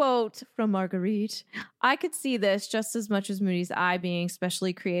 Quote from Marguerite. I could see this just as much as Moody's Eye being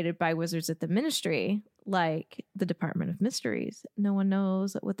specially created by wizards at the Ministry, like the Department of Mysteries. No one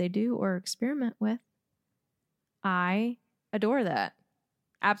knows what they do or experiment with. I adore that.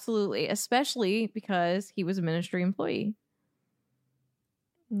 Absolutely. Especially because he was a Ministry employee.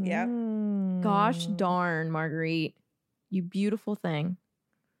 Yeah. Gosh darn, Marguerite. You beautiful thing.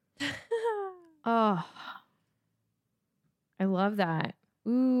 Oh, I love that.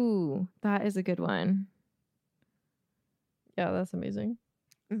 Ooh, that is a good one. Yeah, that's amazing.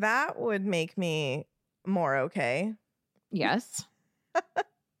 That would make me more okay. Yes.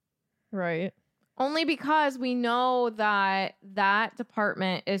 Right. Only because we know that that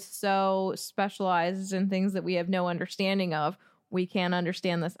department is so specialized in things that we have no understanding of. We can't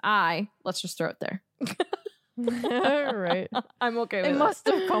understand this eye. Let's just throw it there. Right. I'm okay with It it. must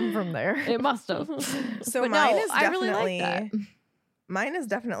have come from there. It must have. So But mine no, is I really definitely like that. mine is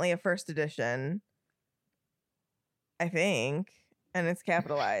definitely a first edition, I think, and it's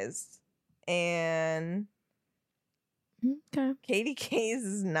capitalized. And Okay. Katie K's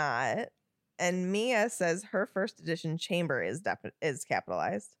is not, and Mia says her first edition chamber is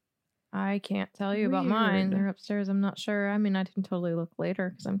capitalized. I can't tell you about mine. Weird. They're upstairs. I'm not sure. I mean, I can totally look later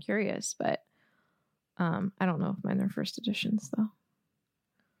because I'm curious, but I don't know if mine are first editions though.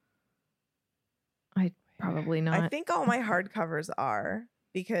 I probably not. I think all my hardcovers are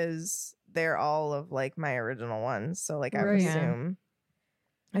because they're all of like my original ones. So like I would Right. assume.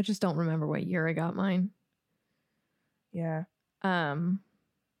 I just don't remember what year I got mine. Yeah.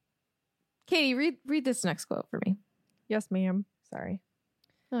 Katie, read this next quote for me. Yes, ma'am. Sorry.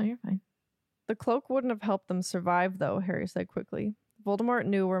 No, you're fine. The cloak wouldn't have helped them survive, though, Harry said quickly. Voldemort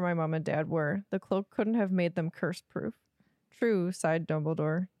knew where my mom and dad were. The cloak couldn't have made them curse-proof. True, sighed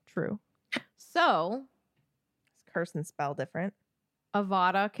Dumbledore. True. So, Is curse and spell different?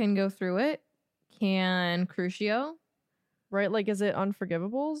 Avada can go through it. Can Crucio? Right? Like, is it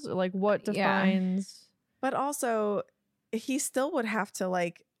unforgivables? Like, what Yeah. defines... But also, he still would have to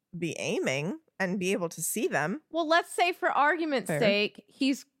like be aiming and be able to see them. Well, let's say for argument's Fair. sake,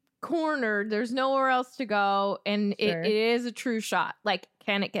 he's cornered. There's nowhere else to go, and Sure. it is a true shot. Like,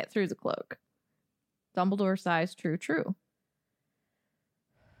 can it get through the cloak? Dumbledore sighs, true.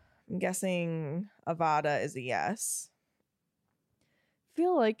 I'm guessing Avada is a yes.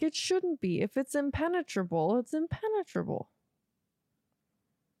 feel like it shouldn't be. If it's impenetrable, it's impenetrable.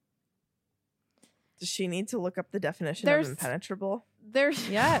 Does she need to look up the definition There's- of impenetrable? There's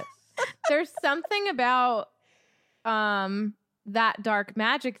Yes. there's something about that dark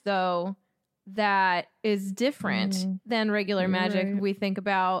magic though that is different Mm. than regular You're magic. right. We think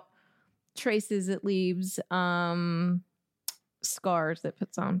about traces it leaves, scars that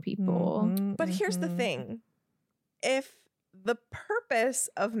puts on people. Mhm, But here's the mhm. thing. If the purpose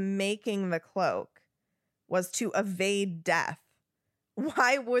of making the cloak was to evade death,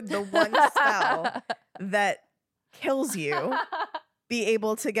 why would the one spell that kills you be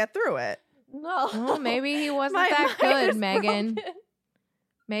able to get through it? No. Well, maybe he wasn't My that mind is good, Megan. broken.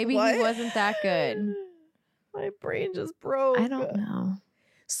 Maybe What? he wasn't that good. My brain just broke. I don't know.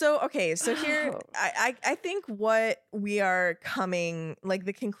 So, okay, so here, I think what we are coming, like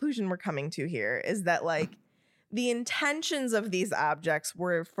the conclusion we're coming to here is that like the intentions of these objects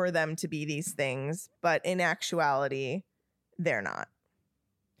were for them to be these things, but in actuality, they're not.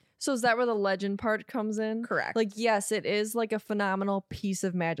 So is that where the legend part comes in? Correct. Like, yes, it is like a phenomenal piece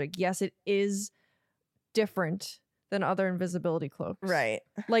of magic. Yes, it is different than other invisibility cloaks. Right.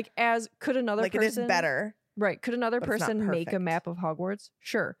 Like, as could another Like person... it is better. Right. Could another but it's not person make a perfect. map of Hogwarts?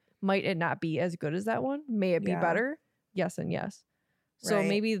 Sure. Might it not be as good as that one? May it be Yeah. better? Yes and yes. So Right.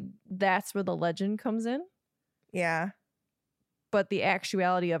 maybe that's where the legend comes in. Yeah. But the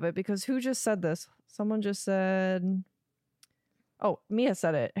actuality of it, because who just said this? Someone just said... Oh, Mia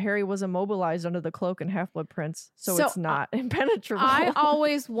said it. Harry was immobilized under the cloak and Half-Blood Prince, so So, it's not impenetrable. I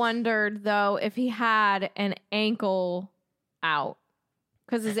always wondered though if he had an ankle out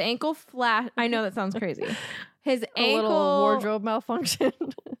because his ankle I know that sounds crazy. His a ankle little wardrobe malfunction.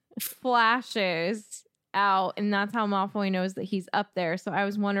 flashes out, and that's how Malfoy knows that he's up there. So I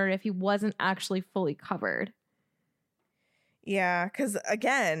was wondering if he wasn't actually fully covered. Yeah. Because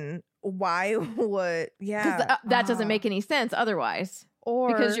again, why would, yeah. Because that doesn't make any sense otherwise. Or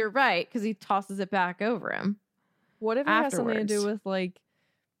Because you're right, because he tosses it back over him. what if it has something to do afterwards. with like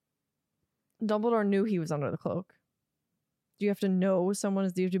Dumbledore knew he was under the cloak? Do you have to know someone?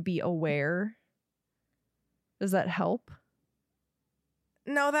 Do you have to be aware? Does that help?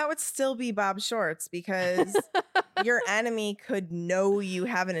 No, that would still be Bob Shorts because your enemy could know you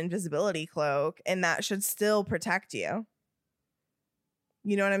have an invisibility cloak and that should still protect you.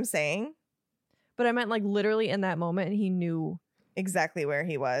 You know what I'm saying? But I meant like literally in that moment, and he knew. Exactly where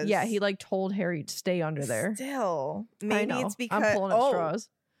he was. Yeah, he like told Harry to stay under there. Still, I maybe know. it's because I'm pulling at straws.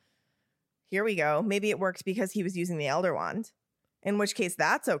 Here we go. Maybe it worked because he was using the Elder Wand. In which case,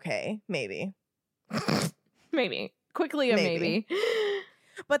 that's okay. Maybe. Quickly a Maybe. maybe.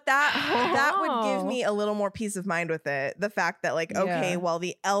 But that would Oh. give me a little more peace of mind with it. The fact that like, okay, Yeah. well,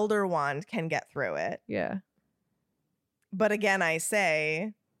 the Elder Wand can get through it. Yeah. But again, I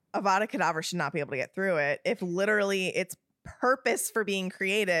say Avada Kedavra should not be able to get through it if literally its purpose for being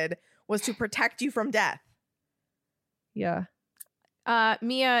created was to protect you from death. Yeah.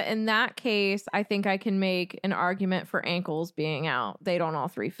 Mia, in that case, I think I can make an argument for ankles being out. They don't all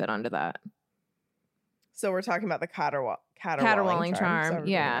three fit under that. So we're talking about the Caterwauling charm. so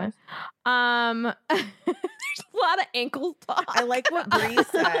Yeah. There's a lot of ankle talk. I like what Bree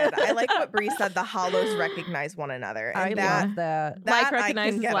said. The hollows recognize one another. And I love that. Like I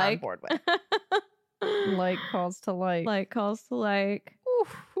recognizes can get like. on board with. Like calls to like. Like calls to like.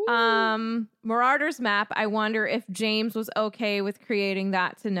 Ooh. Marauder's map. I wonder if James was okay with creating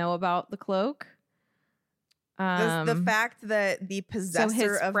that to know about the cloak. The fact that the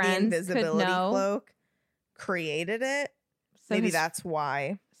possessor of the invisibility cloak created it, so maybe that's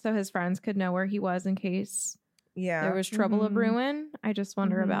why. So his friends could know where he was in case there was trouble of Mhm. ruin. I just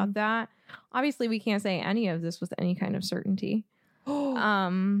wonder about that. Obviously, we can't say any of this with any kind of certainty.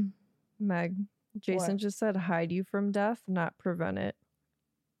 Meg, Jason What? just said hide you from death, not prevent it.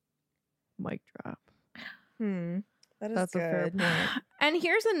 Mic drop. That is That's good. a fair point. And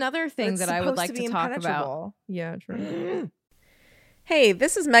here's another thing that I would like to talk about. Yeah, true. Hey,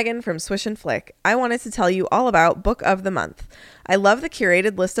 this is Megan from Swish and Flick. I wanted to tell you all about Book of the Month. I love the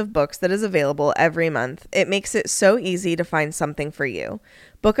curated list of books that is available every month. It makes it so easy to find something for you.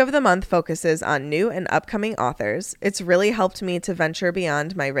 Book of the Month focuses on new and upcoming authors. It's really helped me to venture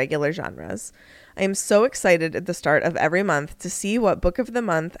beyond my regular genres. I am so excited at the start of every month to see what Book of the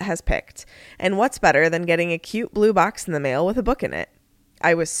Month has picked. And what's better than getting a cute blue box in the mail with a book in it?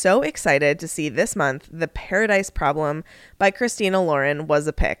 I was so excited to see this month The Paradise Problem by Christina Lauren was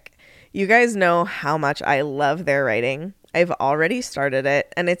a pick. You guys know how much I love their writing. I've already started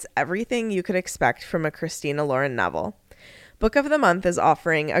it, and it's everything you could expect from a Christina Lauren novel. Book of the Month is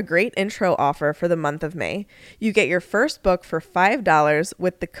offering a great intro offer for the month of May. You get your first book for $5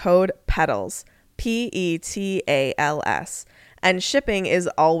 with the code PETALS, PETALS, and shipping is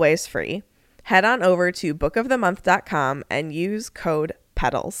always free. Head on over to bookofthemonth.com and use code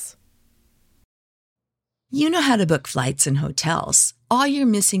PETALS. You know how to book flights and hotels. All you're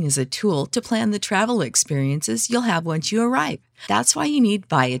missing is a tool to plan the travel experiences you'll have once you arrive. That's why you need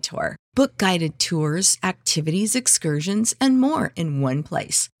Viator. Book guided tours, activities, excursions, and more in one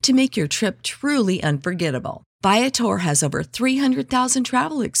place to make your trip truly unforgettable. Viator has over 300,000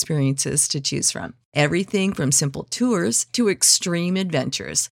 travel experiences to choose from. Everything from simple tours to extreme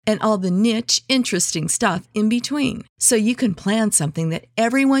adventures and all the niche, interesting stuff in between. So you can plan something that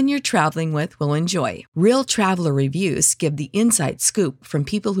everyone you're traveling with will enjoy. Real traveler reviews give the inside scoop from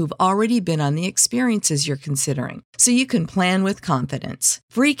people who've already been on the experiences you're considering. So you can plan with confidence.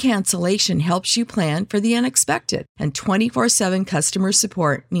 Free cancellation helps you plan for the unexpected. And 24/7 customer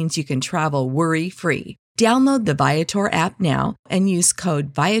support means you can travel worry-free. Download the Viator app now and use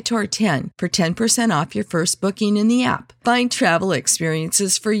code Viator10 for 10% off your first booking in the app. Find travel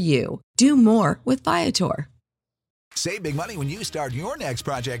experiences for you. Do more with Viator. Save big money when you start your next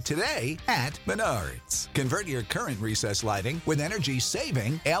project today at Menards. Convert your current recessed lighting with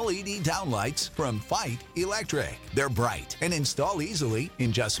energy-saving LED downlights from Fight Electric. They're bright and install easily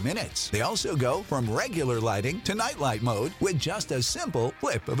in just minutes. They also go from regular lighting to nightlight mode with just a simple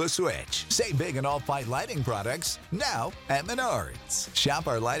flip of a switch. Save big on all Fight lighting products now at Menards. Shop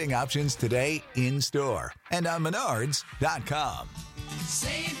our lighting options today in-store and on Menards.com.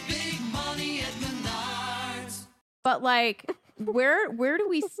 Save big money at Menards. But like, where do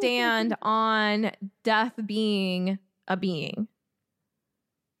we stand on death being a being?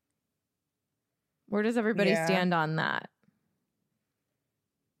 Where does everybody stand on that?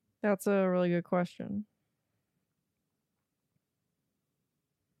 That's a really good question.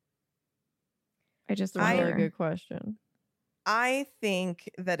 I just That's a wonder. really good question. I think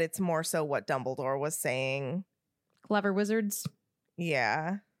that it's more so what Dumbledore was saying. Clever wizards.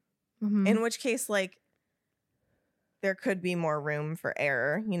 Yeah. Mhm. In which case, like, there could be more room for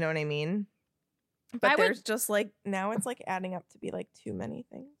error. You know what I mean? But there's just like, now it's like adding up to be like too many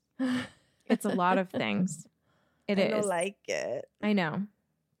things. It's a lot of things. I don't like it. I know.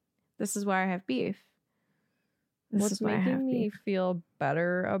 This is why I have beef. What's making me feel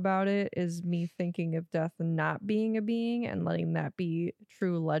better about it is me thinking of death not being a being and letting that be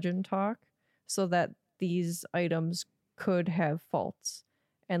true legend talk, so that these items could have faults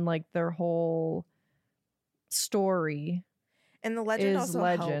and like their whole story And the legend is also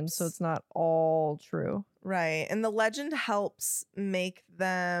legend, helps. so it's not all true. Right. And the legend helps make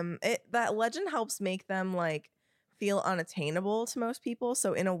them that legend helps make them like feel unattainable to most people.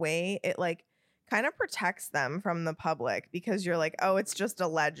 So in a way, it like kind of protects them from the public because you're like, oh, it's just a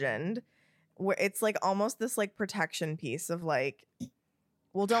legend. Where it's like almost this like protection piece of like,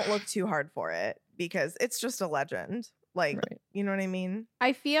 well, don't look too hard for it because it's just a legend. Like, Right. you know what I mean?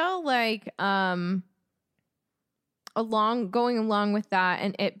 I feel like going along with that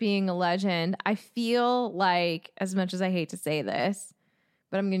and it being a legend, I feel like, as much as I hate to say this,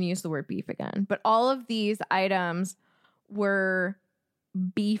 but I'm going to use the word beef again, but all of these items were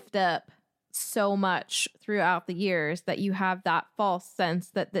beefed up so much throughout the years that you have that false sense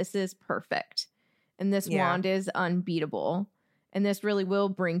that this is perfect and this wand is unbeatable and this really will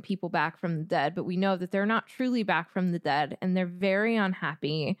bring people back from the dead. But we know that they're not truly back from the dead and they're very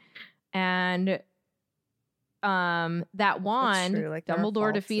unhappy. And that wand, like, there are Dumbledore faults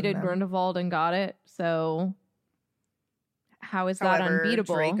in defeated them. Grindelwald and got it. So how is that However,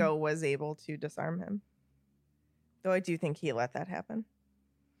 unbeatable? Draco was able to disarm him. Though I do think he let that happen.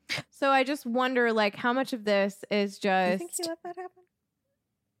 So I just wonder, like, how much of this is Do you just think he let that happen?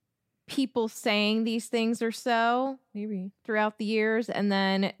 people saying these things or so Maybe. throughout the years and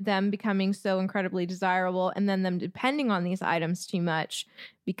then them becoming so incredibly desirable and then them depending on these items too much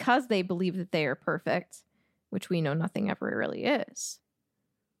because they believe that they are perfect, which we know nothing ever really is.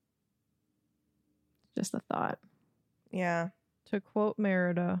 Just a thought. Yeah. To quote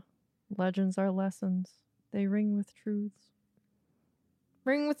Merida, legends are lessons. They ring with truths.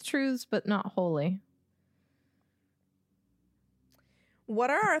 Ring with truths, but not wholly. What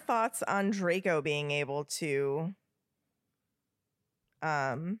are our thoughts on Draco being able to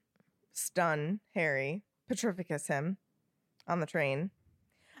stun Harry, petrificus him on the train?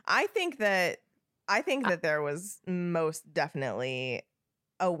 I think that there was most definitely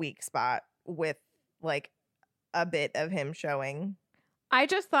a weak spot with like a bit of him showing. I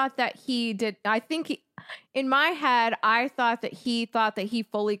just thought that he did. I think in my head, I thought that he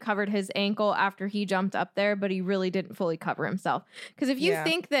fully covered his ankle after he jumped up there, but he really didn't fully cover himself. Because if you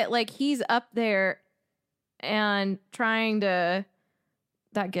think that like he's up there and trying to,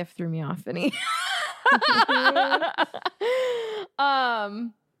 that gift threw me off, Vinny. I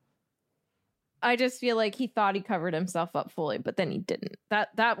just feel like he thought he covered himself up fully, but then he didn't.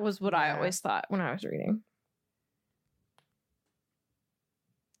 That was what I always thought when I was reading.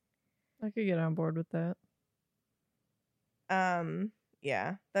 I could get on board with that.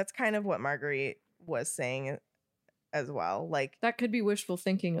 Yeah, that's kind of what Marguerite was saying as well. Like, that could be wishful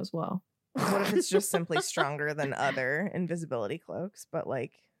thinking as well. What if it's just simply stronger than other invisibility cloaks, but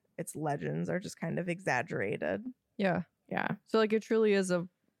like its legends are just kind of exaggerated? Yeah. Yeah. So like it truly is a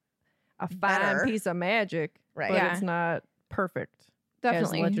fine Better. piece of magic, Right. but Yeah. it's not perfect.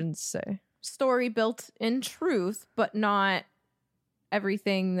 Definitely. As legends say. Story built in truth, but not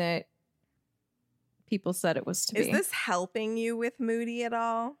everything that people said it was to Is be. this helping you with Moody at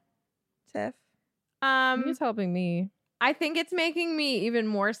all, Tiff? It's helping me. I think it's making me even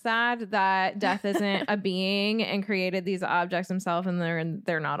more sad that Death isn't a being and created these objects himself, and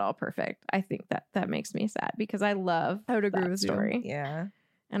they're not all perfect. I think that makes me sad because I love I would agree that with story. Yeah.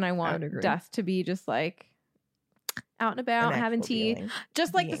 And I want would agree. Death to be just like out and about, An having actual tea, being.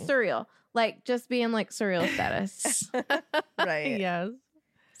 just like the surreal, like just being like surreal status. Right. Yes.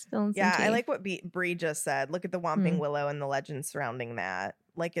 Still in some Yeah, I tea. like what Bree just said. Look at the Whomping Willow and the legend surrounding that.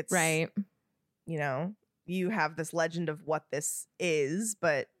 Like it's right. You know, you have this legend of what this is,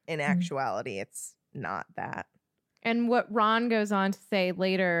 but in actuality, it's not that. And what Ron goes on to say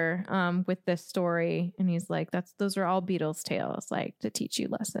later with this story, and he's like, those are all Beatles tales, like to teach you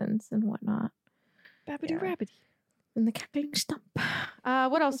lessons and whatnot. Babbity rabbity. And the cackling stump.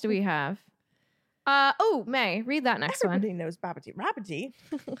 What else do we have? May, read that next Everybody knows Babbity Rabbity.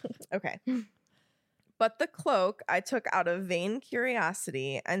 Okay. But the cloak I took out of vain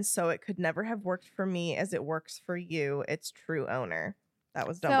curiosity, and so it could never have worked for me as it works for you, its true owner. That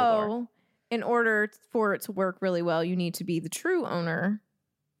was Dumbledore. So, in order for it to work really well, you need to be the true owner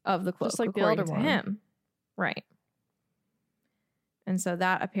of the cloak, Just like the according Elder to Wand. him. Right. And so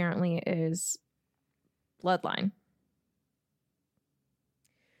that apparently is bloodline.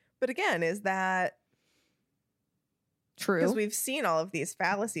 But again, is that True. because we've seen all of these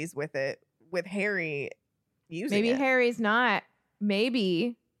fallacies with it, with Harry using Maybe it. Harry's not.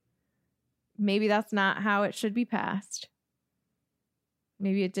 Maybe that's not how it should be passed.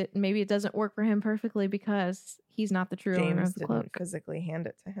 Maybe it doesn't work for him perfectly because he's not the true owner James of the didn't cloak. physically hand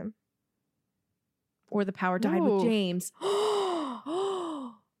it to him. Or the power died with No. James.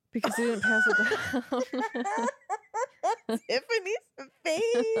 Because he didn't pass it down. Tiffany's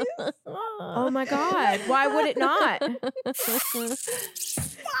face. Oh my God. Why would it not?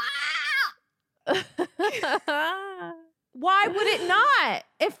 Why would it not?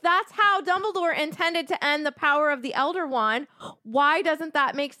 If that's how Dumbledore intended to end the power of the Elder Wand, why doesn't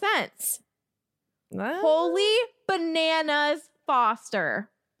that make sense? Holy bananas, Foster.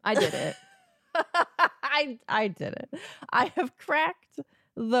 I did it. I did it. I have cracked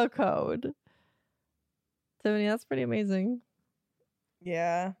the code. Tiffany, that's pretty amazing.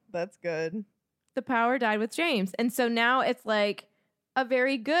 Yeah, that's good. The power died with James. And so now it's like a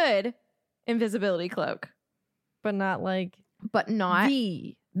very good invisibility cloak, But not like but not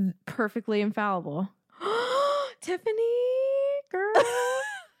the. perfectly infallible. Tiffany, girl.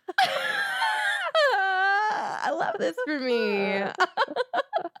 I love this for me.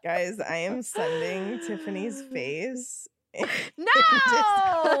 Guys, I am sending Tiffany's face. No!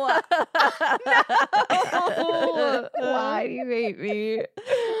 No! Why do you hate me?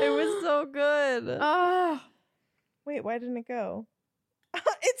 It was so good. Oh, Wait, why didn't it go?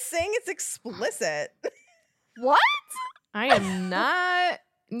 It's saying it's explicit. what? I am not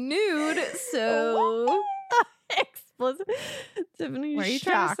nude, so Explicit. Tiffany's Why are you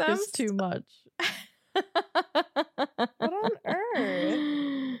trying to shock sound is too much. What on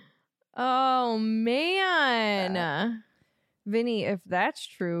earth? Oh man. Vinny, if that's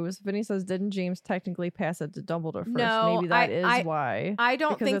true, so Vinny says, didn't James technically pass it to Dumbledore first? No, Maybe that is why. I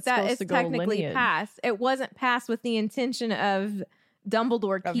don't Because think it's that supposed is to go technically lineage. passed. It wasn't passed with the intention of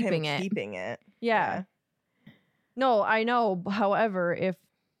Dumbledore Of keeping him it. keeping it. Yeah. No, I know. However, if,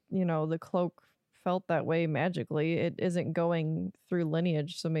 the cloak felt that way magically, it isn't going through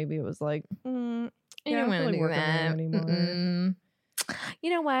lineage. So maybe it was like, You yeah, don't I want don't to really do work on there that. anymore. Mm-mm. You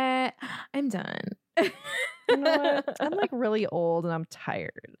know what? I'm done. You know what? I'm like really old and I'm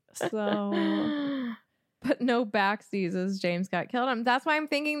tired. So But no backsies as James got killed. That's why I'm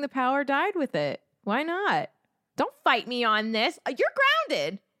thinking the power died with it. Why not? Don't fight me on this. You're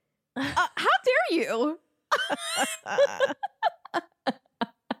grounded. How dare you?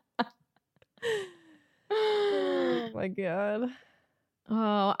 oh my god.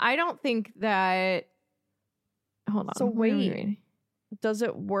 Oh, I don't think that. Hold on. So where are we wait. reading? Does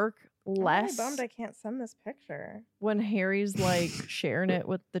it work I'm less really bummed I can't send this picture. when Harry's like sharing it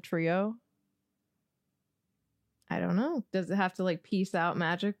with the trio? I don't know. Does it have to like piece out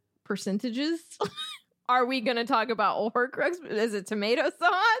magic percentages? Are we going to talk about Horcrux? Is it tomato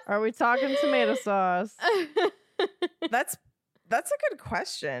sauce? Are we talking tomato sauce? That's a good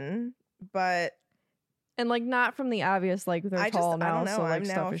question, but And like not from the obvious, like they're I tall now, don't know. so like I'm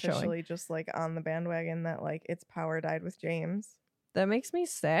now stuff is showing. officially just like on the bandwagon that like its power died with James. That makes me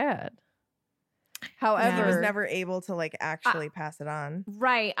sad. 'Cause However, he was never able to like actually pass it on.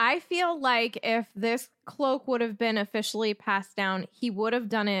 Right. I feel like if this cloak would have been officially passed down, he would have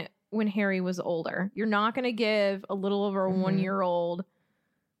done it when Harry was older. You're not going to give a little over a 1-year-old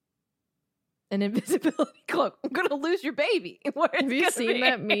an invisibility cloak. I'm going to lose your baby. have you seen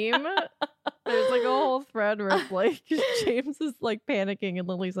that meme? There's like a whole thread where it's like James is like panicking and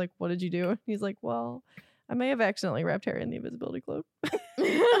Lily's like, "What did you do?" And he's like, "Well, I may have accidentally wrapped Harry in the invisibility cloak."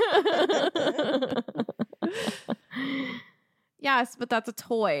 Yes, but that's a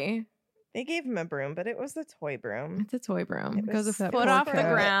toy. They gave him a broom, but it was the toy broom. It's a toy broom. It Goes a was foot poor off the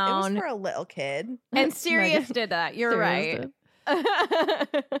cat. ground. It was for a little kid. And Sirius Megan- did that. You're Sirius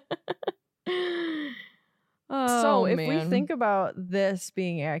right. did. Oh, So if we man. think about this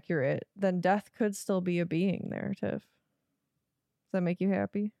being accurate, then death could still be a being there, Tiff. Does that make you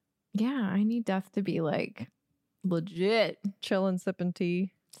happy? Yeah, I need death to be like legit. Chilling, sipping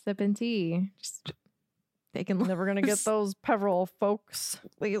tea. Sipping tea. Just taking Never gonna get those Peveril folks.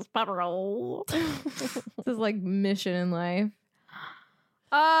 these Peveril. This is like mission in life.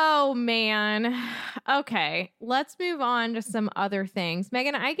 Oh man. Okay, let's move on to some other things.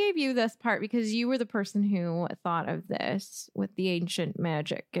 Megan, I gave you this part because you were the person who thought of this with the ancient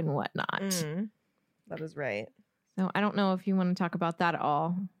magic and whatnot. That is right. So I don't know if you want to talk about that at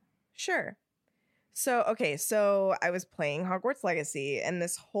all. Sure. So I was playing Hogwarts Legacy, and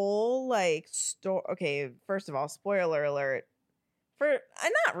this whole like story. Okay, first of all, spoiler alert.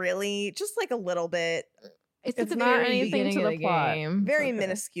 Not really, just like a little bit. It's It's at the not very anything beginning to of the the plot. game. Very Okay.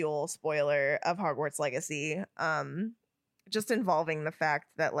 minuscule spoiler of Hogwarts Legacy. Just involving the fact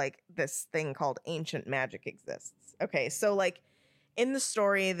that like this thing called ancient magic exists. Okay, so like in the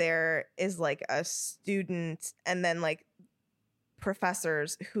story there is like a student and then like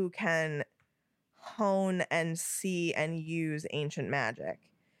professors who can hone and see and use ancient magic.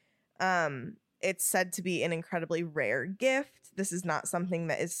 It's said to be an incredibly rare gift. This is not something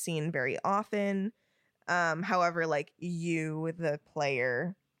that is seen very often. However, like you, the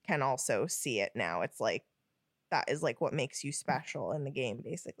player, can also see it now. It's like that is like what makes you special in the game,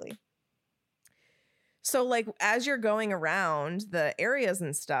 basically. So like as you're going around the areas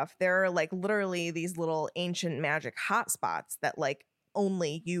and stuff, there are like literally these little ancient magic hotspots that like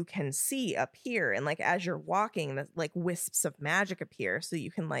only you can see appear. And like as you're walking, the like wisps of magic appear, so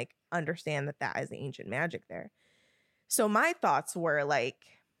you can like understand that that is ancient magic there. So my thoughts were like,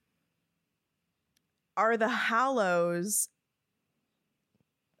 are the Hallows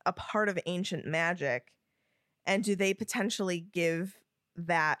a part of ancient magic? And do they potentially give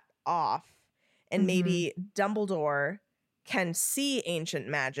that off? And maybe Dumbledore can see ancient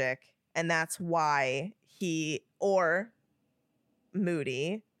magic, and that's why he, or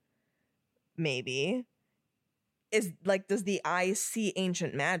Moody, maybe, is like, does the eye see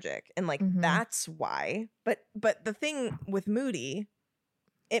ancient magic? And like, that's why. But the thing with Moody,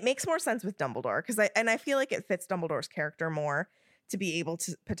 it makes more sense with Dumbledore, because I feel like it fits Dumbledore's character more to be able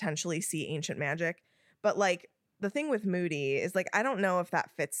to potentially see ancient magic. But like, the thing with Moody is like, I don't know if that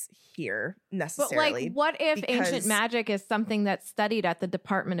fits here necessarily. But like, what if ancient magic is something that's studied at the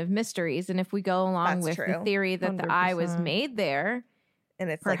Department of Mysteries? And if we go along with the theory that the eye was made there, and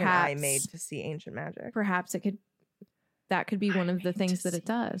it's like an eye made to see ancient magic, perhaps that could be one of the things that it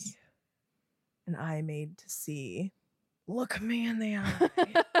does. An eye made to see. Look me in the eye.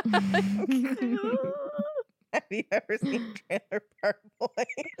 Have you ever seen Trailer Park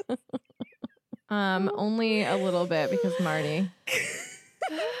Boys? Only a little bit, because Marty.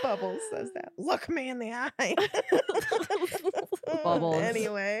 Bubbles says that. Look me in the eye. Bubbles.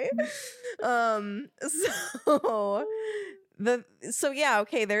 Anyway. So yeah,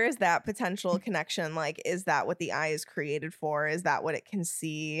 okay, there is that potential connection. Like, is that what the eye is created for? Is that what it can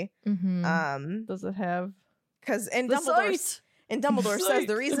see? Does it have? Because Dumbledore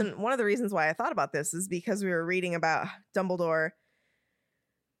says one of the reasons why I thought about this is because we were reading about Dumbledore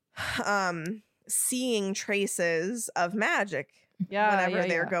seeing traces of magic whenever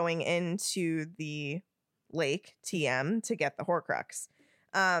they're going into the lake TM to get the Horcrux.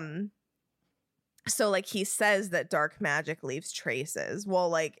 So like, he says that dark magic leaves traces. Well,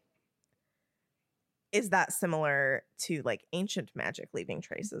 like, is that similar to like ancient magic leaving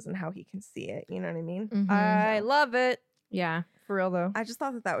traces and how he can see it? You know what I mean? I love it. Yeah, for real though. I just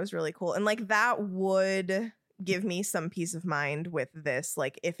thought that was really cool. And like, that would give me some peace of mind with this,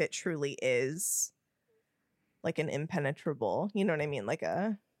 like, if it truly is like an impenetrable, you know what I mean, like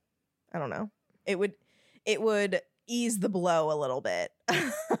I don't know, it would ease the blow a little bit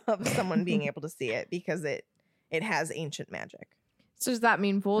of someone being able to see it, because it has ancient magic. So does that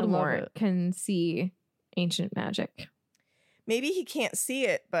mean Voldemort can see ancient magic? Maybe he can't see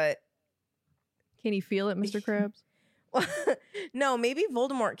it, but can he feel it, Mr. Krabs? No, maybe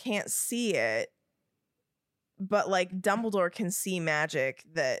Voldemort can't see it, but like, Dumbledore can see magic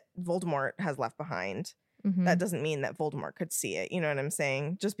that Voldemort has left behind. That doesn't mean that Voldemort could see it. You know what I'm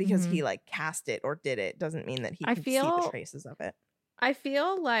saying? Just because he like cast it or did it doesn't mean that he can see the traces of it. I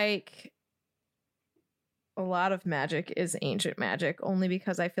feel like a lot of magic is ancient magic, only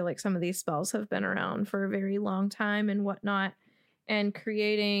because I feel like some of these spells have been around for a very long time and whatnot. And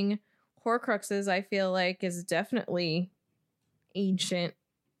creating Horcruxes, I feel like, is definitely ancient,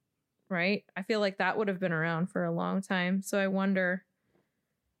 right? I feel like that would have been around for a long time. So I wonder,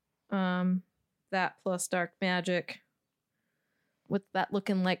 that plus dark magic, what's that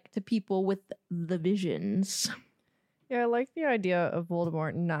looking like to people with the visions? Yeah, I like the idea of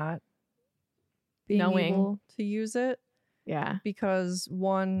Voldemort not being able to use it. Yeah. Because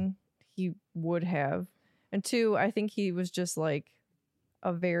one, he would have. And two, I think he was just like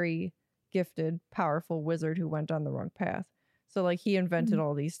a very gifted, powerful wizard who went on the wrong path. So like, he invented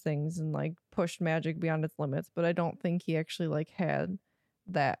all these things and like pushed magic beyond its limits, but I don't think he actually like had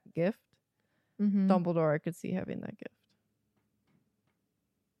that gift. Dumbledore, I could see having that gift.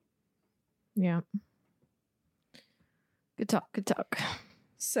 Yeah. Good talk.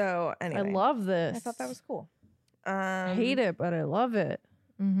 So anyway, I love this. I thought that was cool. I hate it, but I love it.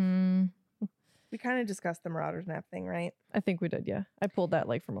 We kind of discussed the Marauders Map thing, right? I think we did, yeah. I pulled that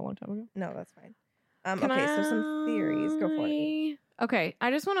like from a long time ago. No, that's fine. Okay, so some theories. Go for it. Okay,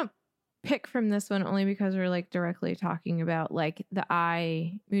 I just want to pick from this one only because we're like directly talking about like the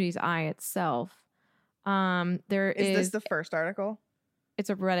eye, Moody's eye itself. Is this the first article?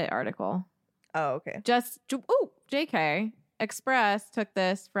 It's a Reddit article. Oh, okay. JK Express took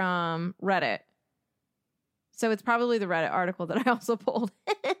this from Reddit. So it's probably the Reddit article that I also pulled.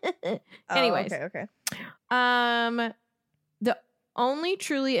 Anyways. Okay. The only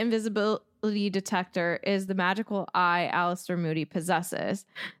truly invisibility detector is the magical eye Alistair Moody possesses.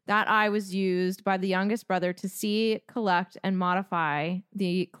 That eye was used by the youngest brother to see, collect, and modify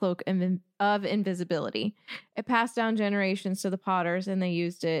the cloak of invisibility. It passed down generations to the Potters, and they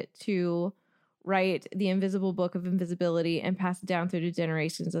used it to write the invisible book of invisibility and pass it down through the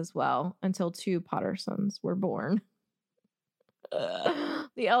generations as well until 2 Potter sons were born.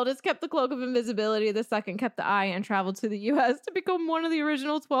 The eldest kept the cloak of invisibility, the second kept the eye, and traveled to the U.S. to become one of the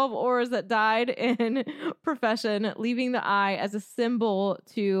original 12 Aurors that died in profession, leaving the eye as a symbol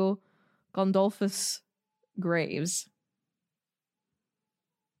to Gondolfus Graves.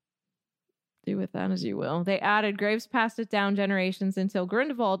 Do with that as you will. They added Graves passed it down generations until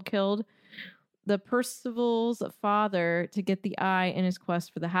Grindelwald killed the Percival's father to get the eye in his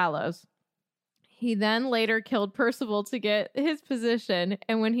quest for the Hallows. He then later killed Percival to get his position,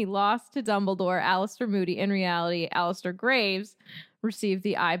 and when he lost to Dumbledore, Alistair Moody, in reality, Alistair Graves, received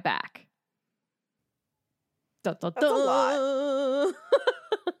the eye back. That's a lot.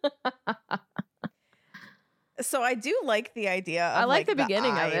 So I do like the idea of I like the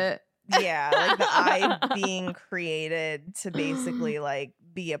beginning of it. Yeah, like the eye being created to basically like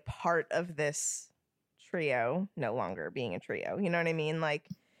be a part of this trio, no longer being a trio. You know what I mean? Like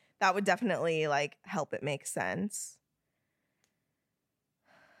that would definitely like help it make sense.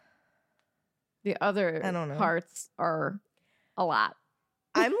 The other I don't know. parts are a lot.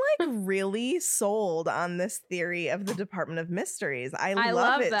 I'm like really sold on this theory of the Department of Mysteries. I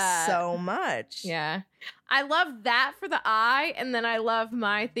love it that so much. Yeah. I love that for the eye, and then I love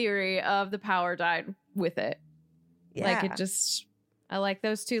my theory of the power died with it. Yeah. Like it just, I like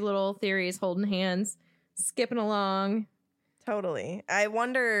those two little theories holding hands, skipping along. Totally. I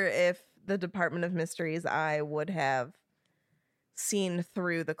wonder if the Department of Mysteries eye would have seen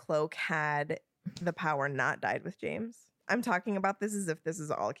through the cloak had the power not died with James. I'm talking about this as if this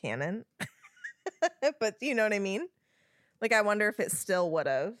is all canon. But you know what I mean? Like, I wonder if it still would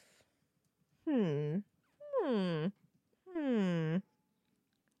have.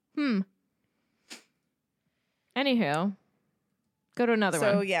 Anywho, go to another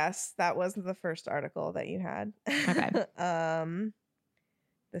one. So, yes, that was the first article that you had. Okay.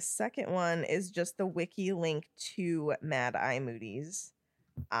 The second one is just the wiki link to Mad Eye Moody's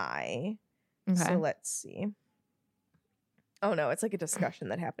eye. Okay. So, let's see. Oh, no, it's like a discussion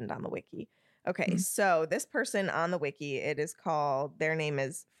that happened on the wiki. Okay, so this person on the wiki, it is called, their name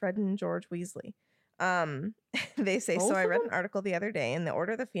is Fred and George Weasley. They say, so I read an article the other day in the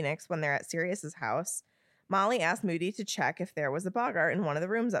Order of the Phoenix when they're at Sirius's house. Molly asked Moody to check if there was a boggart in one of the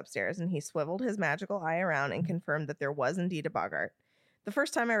rooms upstairs, and he swiveled his magical eye around and confirmed that there was indeed a boggart. The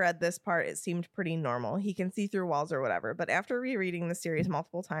first time I read this part, it seemed pretty normal. He can see through walls or whatever, but after rereading the series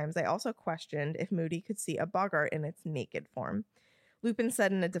multiple times, I also questioned if Moody could see a boggart in its naked form. Lupin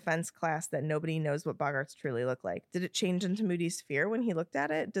said in a defense class that nobody knows what boggarts truly look like. Did it change into Moody's fear when he looked at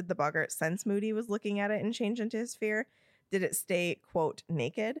it? Did the boggart sense Moody was looking at it and change into his fear? Did it stay, quote,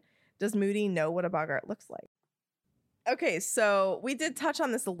 naked? Does Moody know what a boggart looks like? Okay, so we did touch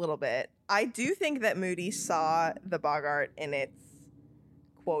on this a little bit. I do think that Moody saw the boggart in its,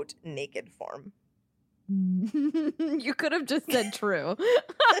 quote, naked form. You could have just said true.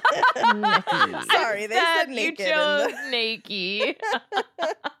 Sorry, they said naked. You chose naked.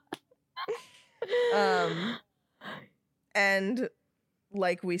 And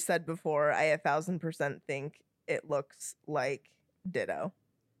like we said before, I 1,000% think it looks like Ditto.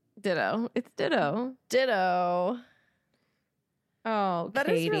 Ditto. It's Ditto. Ditto. Oh, That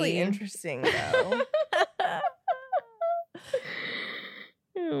Katie. is really interesting, though.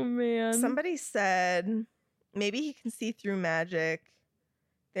 Oh, man. Somebody said maybe he can see through magic,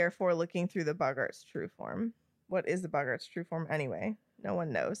 therefore looking through the boggart's true form. What is the boggart's true form anyway? No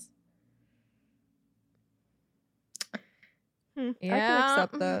one knows. Yeah. I can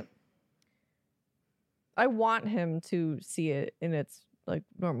accept that. I want him to see it in its like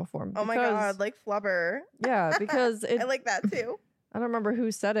normal form. Oh my god, like Flubber. Yeah, because I like that too. I don't remember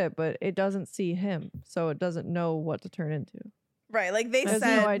who said it, but it doesn't see him, so it doesn't know what to turn into. Right, like they has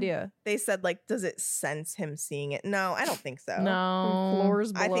said, no idea. They said, like, does it sense him seeing it? No, I don't think so. No.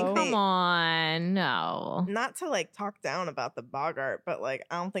 Floors below. I think Come on. No. Not to like talk down about the boggart, but like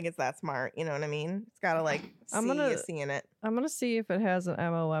I don't think it's that smart. You know what I mean? It's gotta like see you seeing it. I'm gonna see if it has an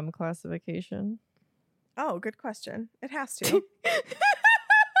MOM classification. Oh, good question. It has to.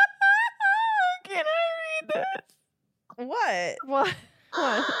 Can I read this? What? What?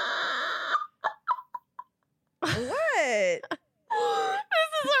 What? What?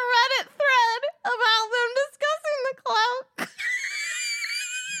 This is a Reddit thread about them discussing the cloak.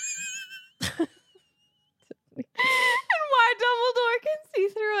 And why Dumbledore can see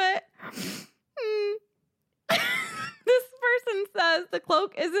through it. This person says the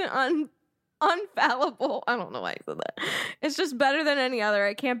cloak isn't unfallible. I don't know why I said that. It's just better than any other.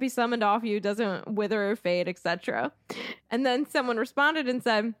 It can't be summoned off you, doesn't wither or fade, etc. And then someone responded and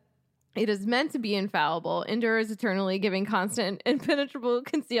said, it is meant to be infallible, endures eternally, giving constant impenetrable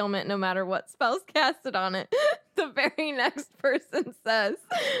concealment no matter what spells casted on it. The very next person says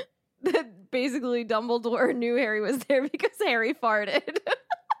that basically Dumbledore knew Harry was there because Harry farted.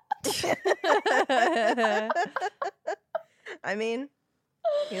 I mean,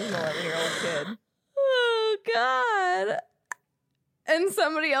 He was an 11-year-old kid. Oh, God. And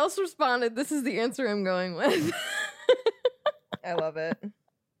somebody else responded, this is the answer I'm going with. I love it.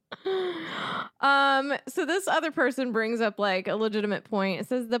 So this other person brings up like a legitimate point. It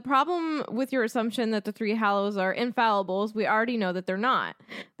says the problem with your assumption that the three Hallows are infallibles, we already know that they're not.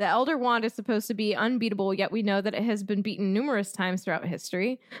 The Elder Wand is supposed to be unbeatable, yet we know that it has been beaten numerous times throughout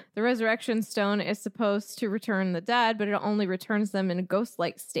history. The Resurrection Stone is supposed to return the dead, but it only returns them in a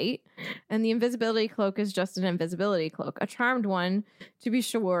ghost-like state. And the Invisibility Cloak is just an invisibility cloak, a charmed one to be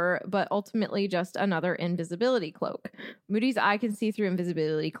sure, but ultimately just another invisibility cloak. Moody's eye can see through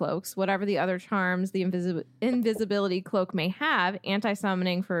invisibility cloaks. Whatever the other charms the invisibility cloak may have,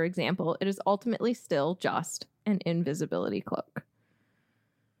 anti-summoning, for example, it is ultimately still just an invisibility cloak.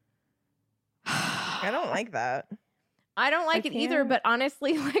 I don't like that. I don't like it either, but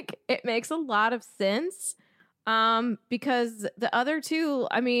honestly, like, it makes a lot of sense. Because the other two,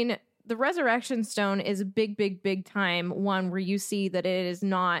 I mean, the Resurrection Stone is a big time one where you see that it is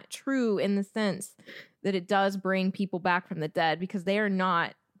not true in the sense that it does bring people back from the dead, because they are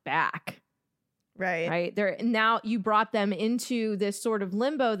not back. Right. They're now, you brought them into this sort of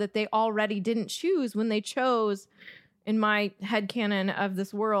limbo that they already didn't choose when they chose, in my headcanon of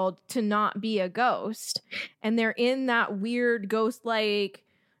this world, to not be a ghost. And they're in that weird ghost-like,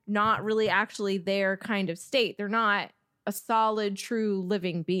 not really actually there kind of state. They're not a solid, true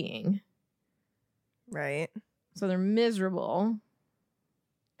living being. Right. So they're miserable.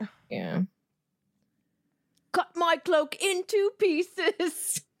 Yeah. Cut my cloak into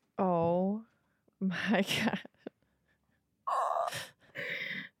pieces. Oh my God.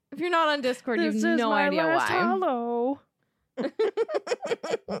 If you're not on Discord, you have no idea why. Hollow.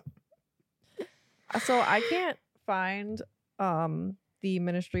 So I can't find the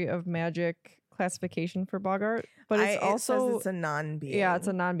Ministry of Magic classification for Bogart, but it's also, it says it's a non-being. Yeah, it's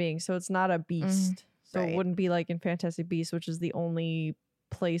a non-being, so it's not a beast. So Right. it wouldn't be like in Fantastic Beasts, which is the only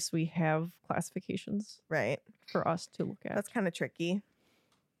place we have classifications Right. for us to look at. That's kind of tricky.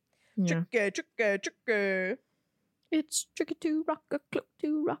 Yeah. Tricky. It's tricky to rock a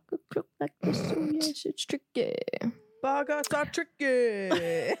cloak like this. So yes, it's tricky. Bogarts are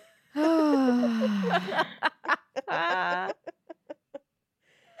tricky.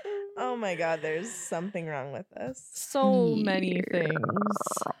 Oh my God, there's something wrong with this. So many things.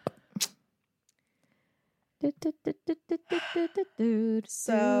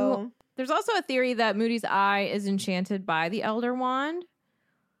 So there's also a theory that Moody's eye is enchanted by the Elder Wand.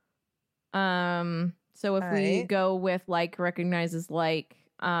 So if we go with like recognizes like,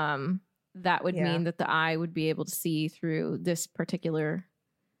 that would mean that the eye would be able to see through this particular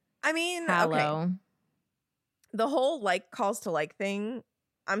Hallow. Okay. The whole like calls to like thing,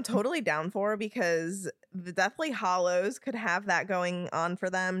 I'm totally down for, because the Deathly Hallows could have that going on for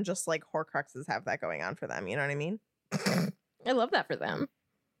them, just like Horcruxes have that going on for them. You know what I mean? I love that for them.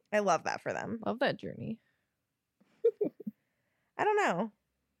 I love that for them. Love that journey. I don't know.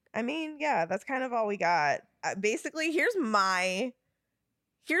 I mean, yeah, that's kind of all we got. Basically, here's my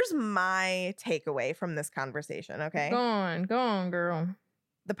takeaway from this conversation, okay? Go on, girl.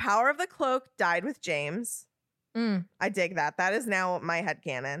 The power of the cloak died with James. Mm. I dig that. That is now my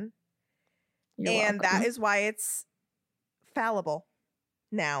headcanon. You're And welcome. that is why it's fallible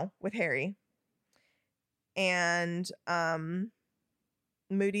now with Harry. And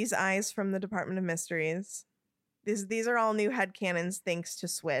Moody's eyes from the Department of Mysteries. These are all new headcanons thanks to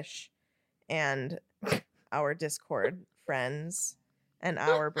Swish and our Discord friends and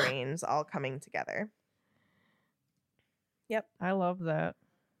our brains all coming together. Yep. I love that.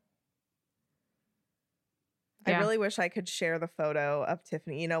 I really wish I could share the photo of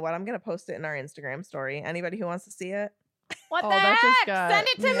Tiffany. You know what? I'm going to post it in our Instagram story. Anybody who wants to see it? What the that just heck? got Send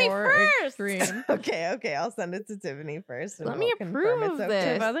it to me more first. extreme. Okay. I'll send it to Tiffany first. And Let me we'll approve confirm of it's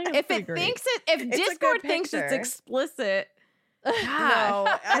this. okay. I think it's If pretty it great. thinks it, if It's a Discord good thinks it's picture. explicit, No,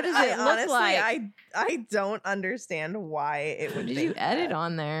 what does it look honestly, like? I don't understand why it What would. did think you edit that.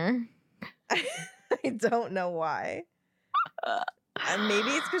 on there? I don't know why. Maybe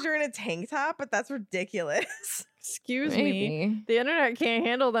it's because you're in a tank top, but that's ridiculous, Excuse me. Maybe. The internet can't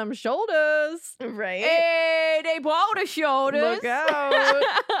handle them shoulders. right? Hey, they bought the shoulders. Look out.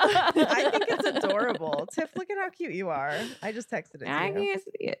 I think it's adorable. Tiff, look at how cute you are. I just texted it to I you. can't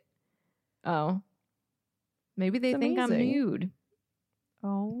see it. Oh, maybe they It's think I'm amazing. nude.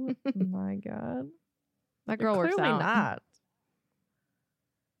 Oh my God. That girl works Clearly out. not.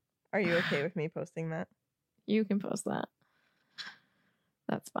 Are you okay with me posting that? You can post that.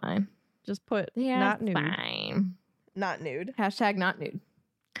 That's fine. Just put Yeah, not nude. fine. Not nude. Hashtag not nude.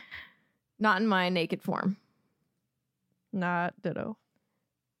 Not in my naked form. Not ditto.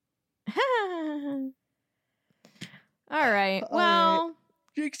 All right. All Well,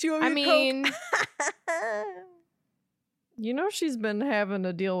 Jinx, you owe I me a Coke. mean, You know she's been having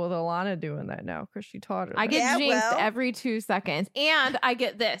to deal with Alana doing that now because she taught her. I that. get Yeah, jinxed well. every 2 seconds, and I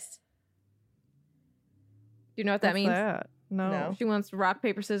get this. Do you know what that What's means? that? No. No. She wants to rock,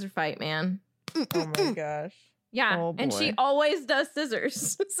 paper, scissors fight, man. Oh my gosh. Yeah, Oh, and she boy. always does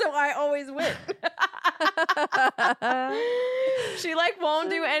scissors, so I always win. She like won't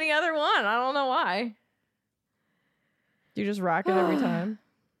do any other one. I don't know why. Do you just rock it every time?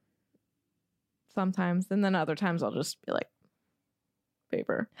 Sometimes, and then other times I'll just be like,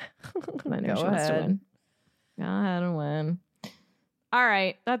 paper. And I know Go she wants to ahead. win. Go ahead and win. All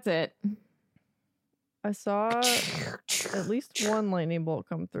right, that's it. I saw at least one lightning bolt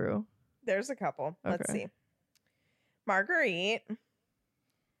come through. There's a couple. Let's Okay. see. Marguerite.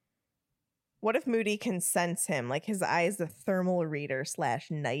 What if Moody can sense him? Like his eye is a thermal reader /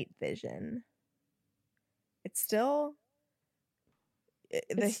 night vision. It's still.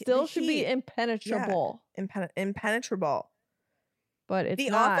 It still should be impenetrable, impenetrable. but it's The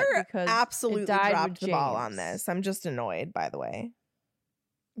not author because absolutely it died dropped with the ball on James. this. I'm just annoyed, by the way.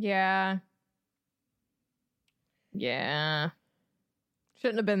 Yeah. Yeah.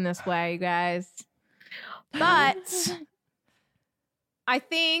 Shouldn't have been this way, you guys. But I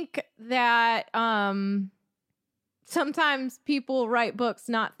think that sometimes people write books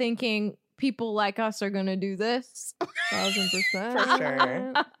not thinking people like us are going to do this. 1000%. For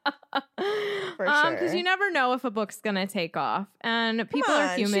sure. For Because sure. you never know if a book's going to take off. And Come people are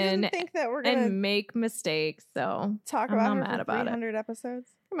on, She human doesn't think that we're gonna and make mistakes. So talk I'm about not her mad for about it. 300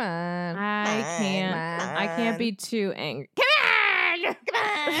 episodes. Come on. I can't be too angry. Come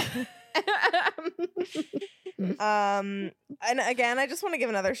on! And again, I just want to give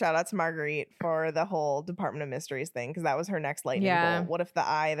another shout out to Marguerite for the whole Department of Mysteries thing, because that was her next lightning Yeah. bolt. What if the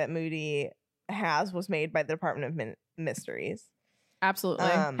eye that Moody has was made by the Department of Mysteries? Absolutely.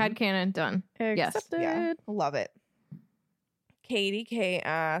 Headcanon done. Yes. Accepted. Yeah, love it. Katie K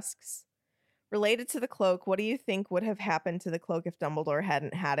asks, related to the cloak, what do you think would have happened to the cloak if Dumbledore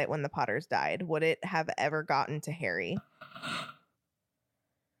hadn't had it when the Potters died? Would it have ever gotten to Harry?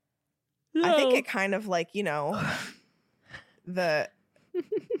 I think it kind of like, the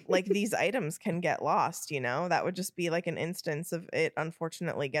like these items can get lost, that would just be like an instance of it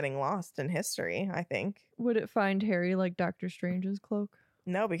unfortunately getting lost in history, I think. Would it find Harry like Doctor Strange's cloak?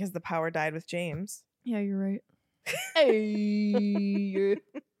 No, because the power died with James. Yeah, you're right. Hey.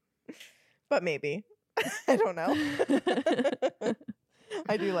 But maybe. I don't know.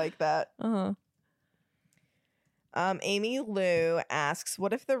 I do like that. Uh-huh. Amy Lou asks,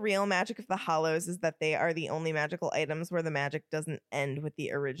 what if the real magic of the Hollows is that they are the only magical items where the magic doesn't end with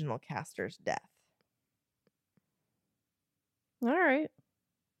the original caster's death? All right.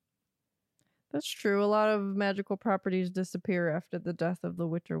 That's true. A lot of magical properties disappear after the death of the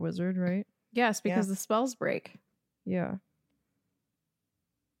witch or wizard, right? Yes, because the spells break. Yeah.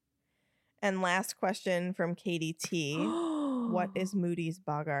 And last question from Katie T. What is Moody's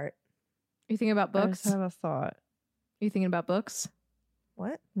Boggart? You thinking about I books? just had a thought. You thinking about books?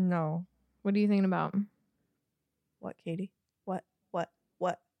 What? No. What are you thinking about? What, Katie? What?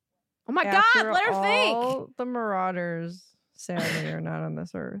 Oh my After God, let her think. all the Marauders, sadly, are not on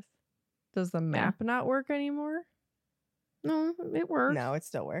this earth. Does the map not work anymore? No, it works. No, it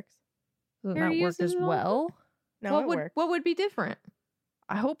still works. Does it Harry not work uses as it all. well? No, what it would works. what would be different?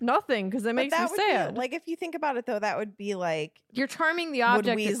 I hope nothing, because that makes me would be- sad. like, if you think about it, though, that would be like, You're charming the would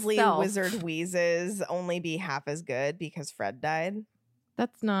object Weasley itself. Wizard Wheezes only be half as good because Fred died?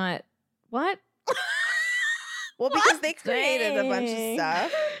 That's not what. Well, because they created a bunch of Dang.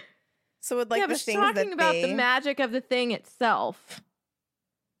 stuff. So would like yeah, the but she's things talking that about they... the magic of the thing itself.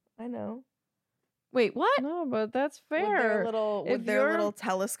 I know. Wait, what? No, but that's Would fair. their little If would their you're- little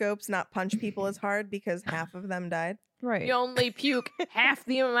telescopes not punch people as hard because half of them died? Right. You only puke half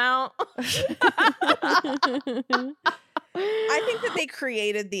the amount. I think that they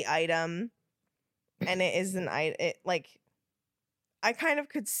created the item, and it is an item. Like, I kind of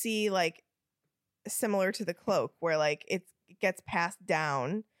could see like similar to the cloak, where like it gets passed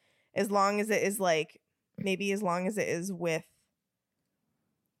down, as long as it is like maybe as long as it is with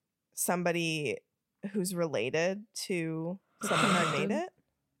somebody who's related to someone who made it.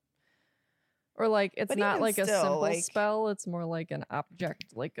 Or like it's But not even like a still, simple like- spell, it's more like an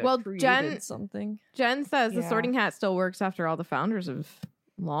object, like a Well, created Jen- something. Jen says the Yeah. Sorting Hat still works after all the founders have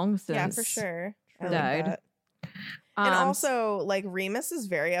long since Yeah, for sure. I like died. that. And also, like, Remus is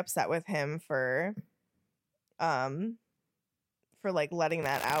very upset with him for like letting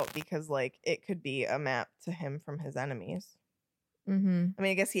that out, because like it could be a map to him from his enemies. Mm-hmm. I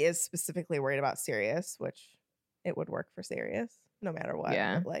mean, I guess he is specifically worried about Sirius, which it would work for Sirius no matter what.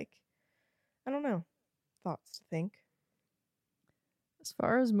 Yeah. But like, I don't know. Thoughts to think. As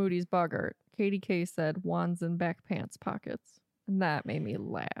far as Moody's Boggart, Katie K said wands and back pants pockets. And that made me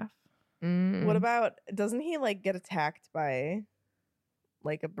laugh. What about, doesn't he like get attacked by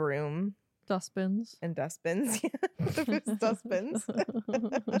like a broom Dustbins. and dustbins? It's dustbins.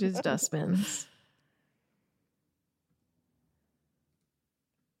 Just dustbins.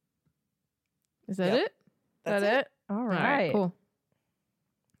 Is that Yep. it? That's That it? All right. Cool.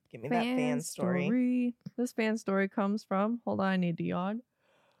 Give me that fan story. This fan story comes from, hold on, I need to yawn.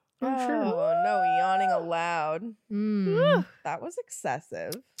 Oh, no, yawning aloud. Mm. That was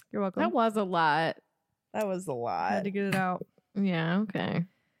excessive. You're welcome. That was a lot. That was a lot. Had to get it out. Yeah, okay.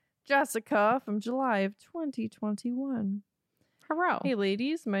 Jessica from July of 2021. Hurrah. Hey,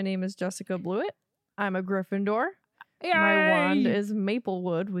 ladies. My name is Jessica Blewett. I'm a Gryffindor. My wand is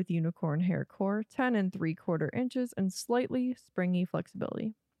Maplewood with unicorn hair core, 10 3/4 inches, and slightly springy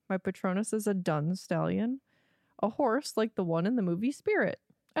flexibility. My Patronus is a dun stallion, a horse like the one in the movie Spirit.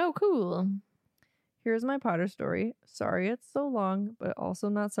 Oh, cool. Here's my Potter story. Sorry it's so long, but also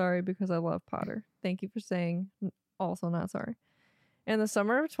not sorry because I love Potter. Thank you for saying also not sorry. In the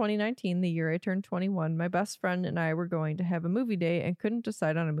summer of 2019, the year I turned 21, my best friend and I were going to have a movie day and couldn't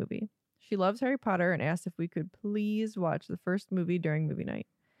decide on a movie. She loves Harry Potter and asked if we could please watch the first movie during movie night.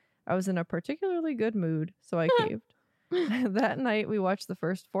 I was in a particularly good mood, so I caved. That night, we watched the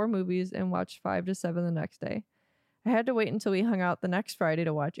first 4 movies and watched 5 to 7 the next day. I had to wait until we hung out the next Friday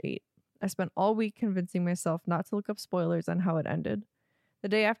to watch 8. I spent all week convincing myself not to look up spoilers on how it ended. The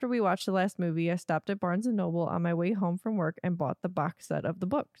day after we watched the last movie, I stopped at Barnes & Noble on my way home from work and bought the box set of the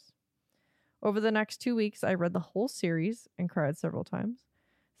books. Over the next 2 weeks, I read the whole series and cried several times.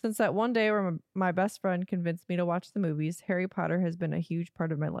 Since that one day where my best friend convinced me to watch the movies, Harry Potter has been a huge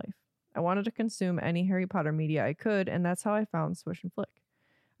part of my life. I wanted to consume any Harry Potter media I could, and that's how I found Swish and Flick.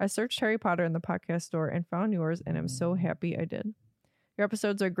 I searched Harry Potter in the podcast store and found yours, and I'm so happy I did. Your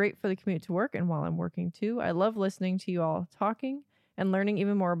episodes are great for the commute to work and while I'm working too. I love listening to you all talking and learning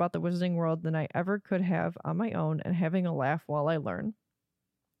even more about the wizarding world than I ever could have on my own and having a laugh while I learn.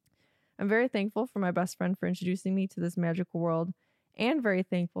 I'm very thankful for my best friend for introducing me to this magical world and very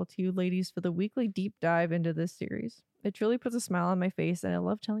thankful to you ladies for the weekly deep dive into this series. It truly puts a smile on my face and I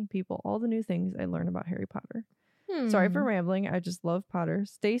love telling people all the new things I learn about Harry Potter. Sorry for rambling. I just love Potter.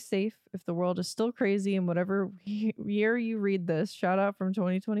 Stay safe if the world is still crazy in whatever year you read this. Shout out from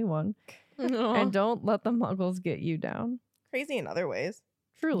 2021. And don't let the muggles get you down. Crazy in other ways.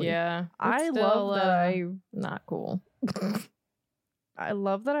 Truly. Yeah. I it's love that not cool. I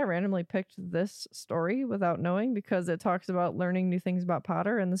love that I randomly picked this story without knowing because it talks about learning new things about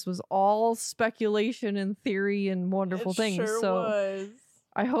Potter, and this was all speculation and theory and wonderful things. Sure so was.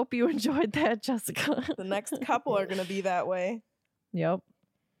 I hope you enjoyed that, Jessica. The next couple are going to be that way. Yep.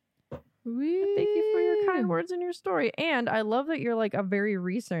 Thank you for your kind words and your story. And I love that you're like a very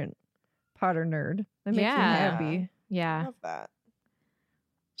recent Potter nerd. That makes me happy. Yeah. I love that.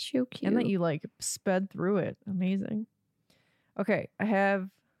 So cute. And that you like sped through it. Amazing. Okay, I have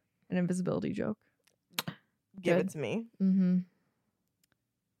an invisibility joke. Give Good. it to me. Mm-hmm.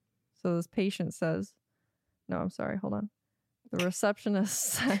 So this patient says, no, I'm sorry, hold on. The receptionist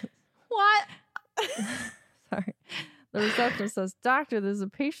says, What? sorry. The receptionist says, Doctor, there's a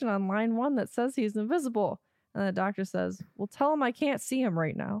patient on line 1 that says he's invisible. And the doctor says, well, tell him I can't see him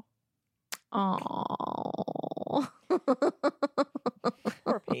right now. Oh.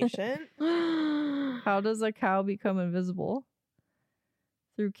 Poor patient. How does a cow become invisible?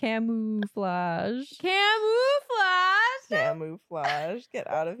 Through camouflage. Camouflage. Camouflage. Get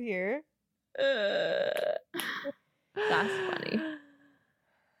out of here. That's funny.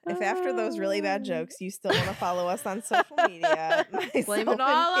 If after those really bad jokes you still want to follow us on social media, Blame it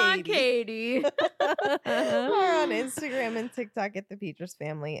all on Katie. We're on Instagram and TikTok at the Petras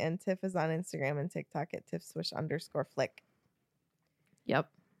Family, and Tiff is on Instagram and TikTok at tiffswish_flick. Yep.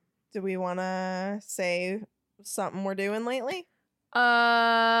 Do we want to say something we're doing lately?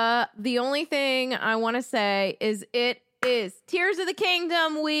 The only thing I want to say is it is Tears of the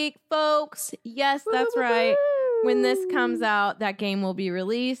Kingdom week, folks. Yes, that's right. When this comes out, that game will be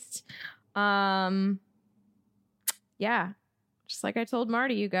released. Yeah. Just like I told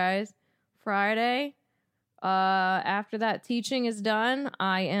Marty, you guys. Friday, after that teaching is done,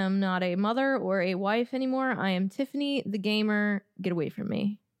 I am not a mother or a wife anymore. I am Tiffany, the gamer. Get away from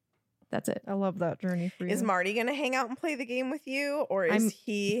me. That's it. I love that journey for you. Is Marty going to hang out and play the game with you, or is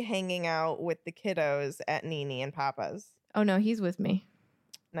he hanging out with the kiddos at Nini and Papa's? Oh, no, he's with me.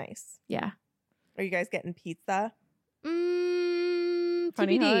 Nice. Yeah. Are you guys getting pizza?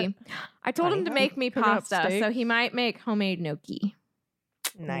 Honey TBD. I told him Honey to Hut? make me Cooking up pasta, so steaks? he might make homemade gnocchi.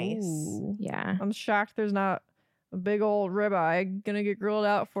 Nice. Ooh. Yeah. I'm shocked there's not a big old ribeye gonna get grilled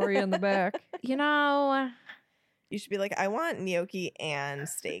out for you in the back. You know, You should be like, I want gnocchi and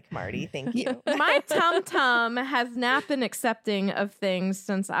steak, Marty. Thank you. my tum-tum has not been accepting of things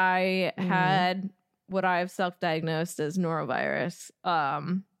since I had what I have self-diagnosed as norovirus.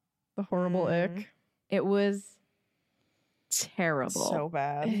 The horrible ick. It was terrible. So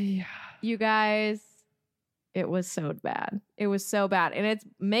bad. Yeah. You guys, it was so bad. It was so bad. And it's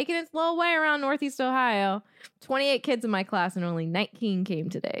making its little way around Northeast Ohio. 28 kids in my class and only 19 came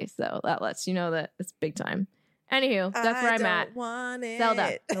today. So that lets you know that it's big time. Anywho, that's where I'm at. Want it.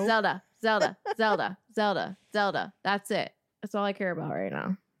 Zelda, Zelda, Zelda, Zelda, Zelda, Zelda. That's it. That's all I care about right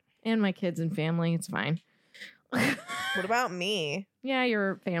now. And my kids and family. It's fine. What about me? Yeah,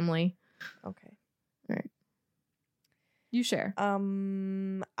 your family. Okay. You share.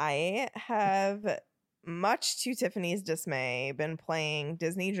 I have, much to Tiffany's dismay, been playing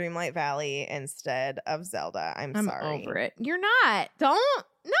Disney Dreamlight Valley instead of Zelda. I'm sorry. Over it. You're not. Don't.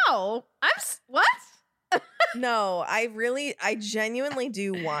 No. What? No, I genuinely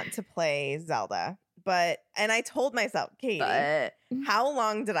do want to play Zelda. And I told myself, Katie, how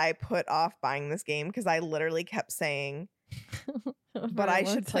long did I put off buying this game? Because I literally kept saying, but I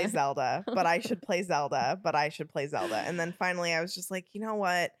should play Zelda, but I should play Zelda, but I should play Zelda. And then finally I was just like, you know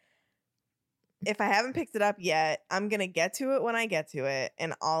what? If I haven't picked it up yet, I'm going to get to it when I get to it.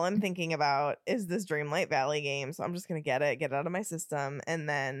 And all I'm thinking about is this Dreamlight Valley game. So I'm just going to get it out of my system. And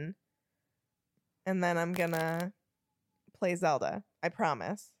then I'm going to play Zelda. I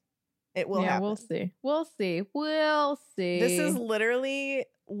promise. It will happen. We'll see. We'll see. We'll see. This is literally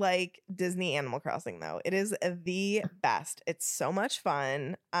like Disney Animal Crossing, though. It is the best. It's so much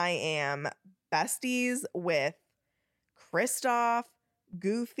fun. I am besties with Kristoff,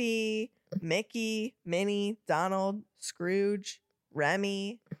 Goofy, Mickey, Minnie, Donald, Scrooge,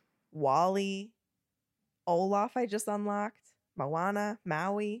 Remy, Wally, Olaf I just unlocked, Moana,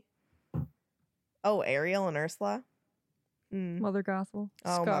 Maui. Oh, Ariel and Ursula. Mother Gothel.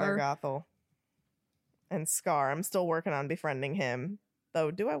 Oh, Scar. Mother Gothel. And Scar. I'm still working on befriending him.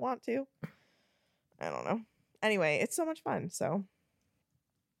 Though, do I want to? I don't know. Anyway, it's so much fun, so.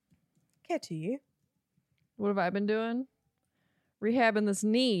 Get to you. What have I been doing? Rehabbing this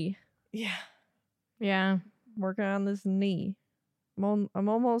knee. Yeah. Yeah. Working on this knee. I'm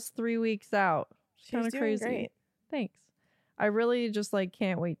almost 3 weeks out. It's kind of She's doing crazy. great. Thanks. I really just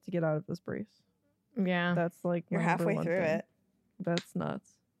can't wait to get out of this brace. Yeah. That's You're my number halfway one through thing. it. That's nuts.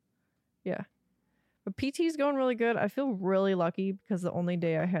 Yeah. But PT's going really good. I feel really lucky because the only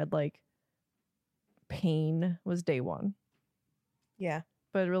day I had pain was day 1. Yeah.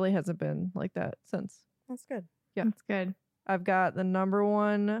 But it really hasn't been like that since. That's good. Yeah. That's good. I've got the number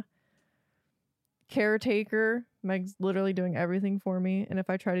one caretaker. Meg's literally doing everything for me. And if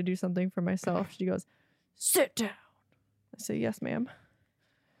I try to do something for myself, she goes, "Sit down." I say, "Yes, ma'am."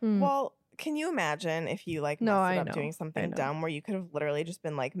 Well, can you imagine if you messed I it up know. doing something dumb where you could have literally just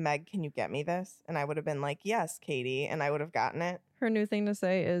been like, Meg, can you get me this? And I would have been like, yes, Katie. And I would have gotten it. Her new thing to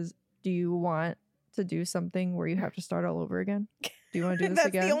say is, "Do you want to do something where you have to start all over again? Do you want to do this That's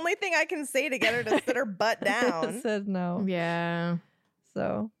again?" the only thing I can say to get her to sit her butt down. Said no. Yeah.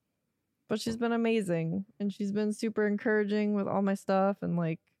 So, but she's been amazing and she's been super encouraging with all my stuff and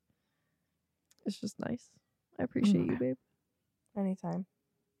it's just nice. I appreciate you, babe. Anytime.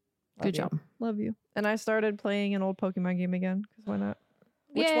 Good job. Love you. And I started playing an old Pokemon game again because why not?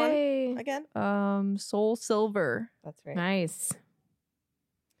 Which Yay. one again? Soul Silver. That's right. Nice.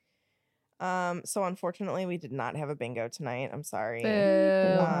 So unfortunately, we did not have a bingo tonight. I'm sorry.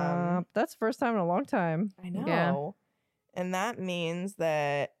 That's the first time in a long time. I know. Yeah. And that means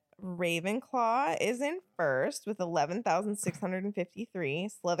that Ravenclaw is in first with 11,653.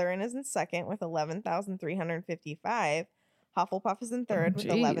 Slytherin is in second with 11,355. Hufflepuff is in third with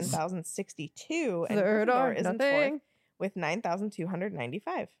Jeez. 11,062. And Third Gryffindor or is in nothing. fourth with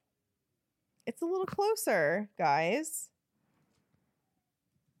 9,295. It's a little closer, guys.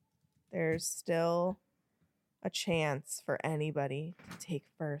 There's still a chance for anybody to take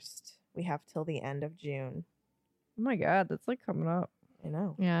first. We have till the end of June. Oh my god, that's coming up. I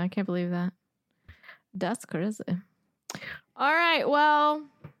know. Yeah, I can't believe that. That's crazy. All right, well,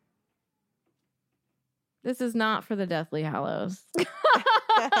 this is not for the Deathly Hallows. No,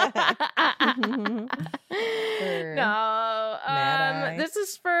 Mad Eye. this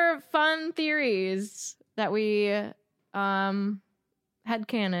is for fun theories that we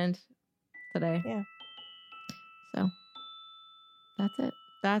headcanoned today. Yeah. So that's it.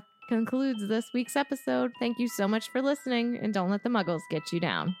 That concludes this week's episode. Thank you so much for listening, and don't let the muggles get you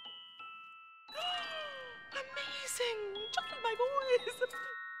down. Amazing. Just my voice.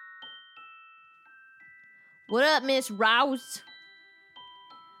 What up, Miss Rouse?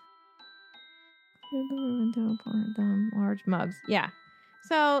 Large mugs. Yeah.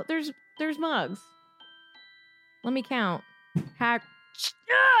 So there's mugs. Let me count.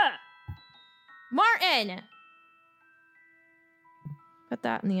 Martin! Put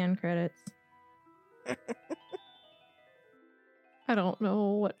that in the end credits. I don't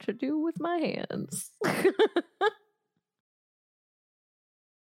know what to do with my hands.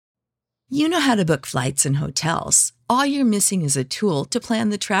 You know how to book flights and hotels. All you're missing is a tool to plan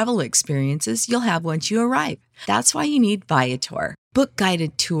the travel experiences you'll have once you arrive. That's why you need Viator. Book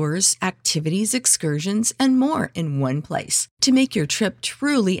guided tours, activities, excursions, and more in one place to make your trip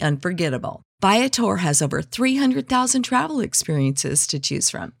truly unforgettable. Viator has over 300,000 travel experiences to choose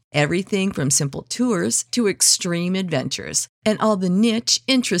from. Everything from simple tours to extreme adventures and all the niche,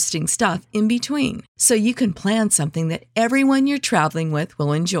 interesting stuff in between. So you can plan something that everyone you're traveling with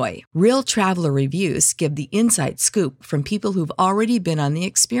will enjoy. Real traveler reviews give the inside scoop from people who've already been on the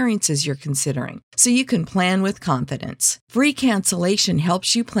experiences you're considering. So you can plan with confidence. Free cancellation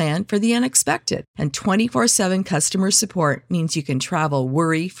helps you plan for the unexpected. And 24/7 customer support means you can travel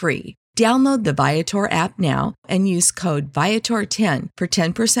worry-free. Download the Viator app now and use code Viator10 for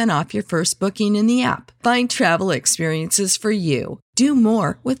 10% off your first booking in the app. Find travel experiences for you. Do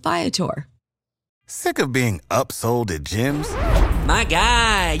more with Viator. Sick of being upsold at gyms? My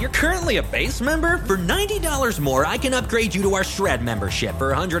guy, you're currently a base member. For $90 more, I can upgrade you to our Shred membership.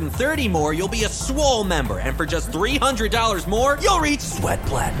 For $130 more, you'll be a Swole member. And for just $300 more, you'll reach Sweat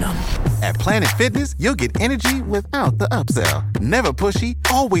Platinum. At Planet Fitness, you'll get energy without the upsell. Never pushy,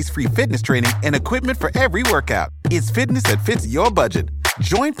 always free fitness training and equipment for every workout. It's fitness that fits your budget.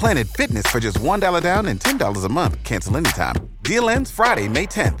 Join Planet Fitness for just $1 down and $10 a month. Cancel anytime. Deal ends Friday, May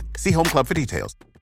 10th. See Home Club for details.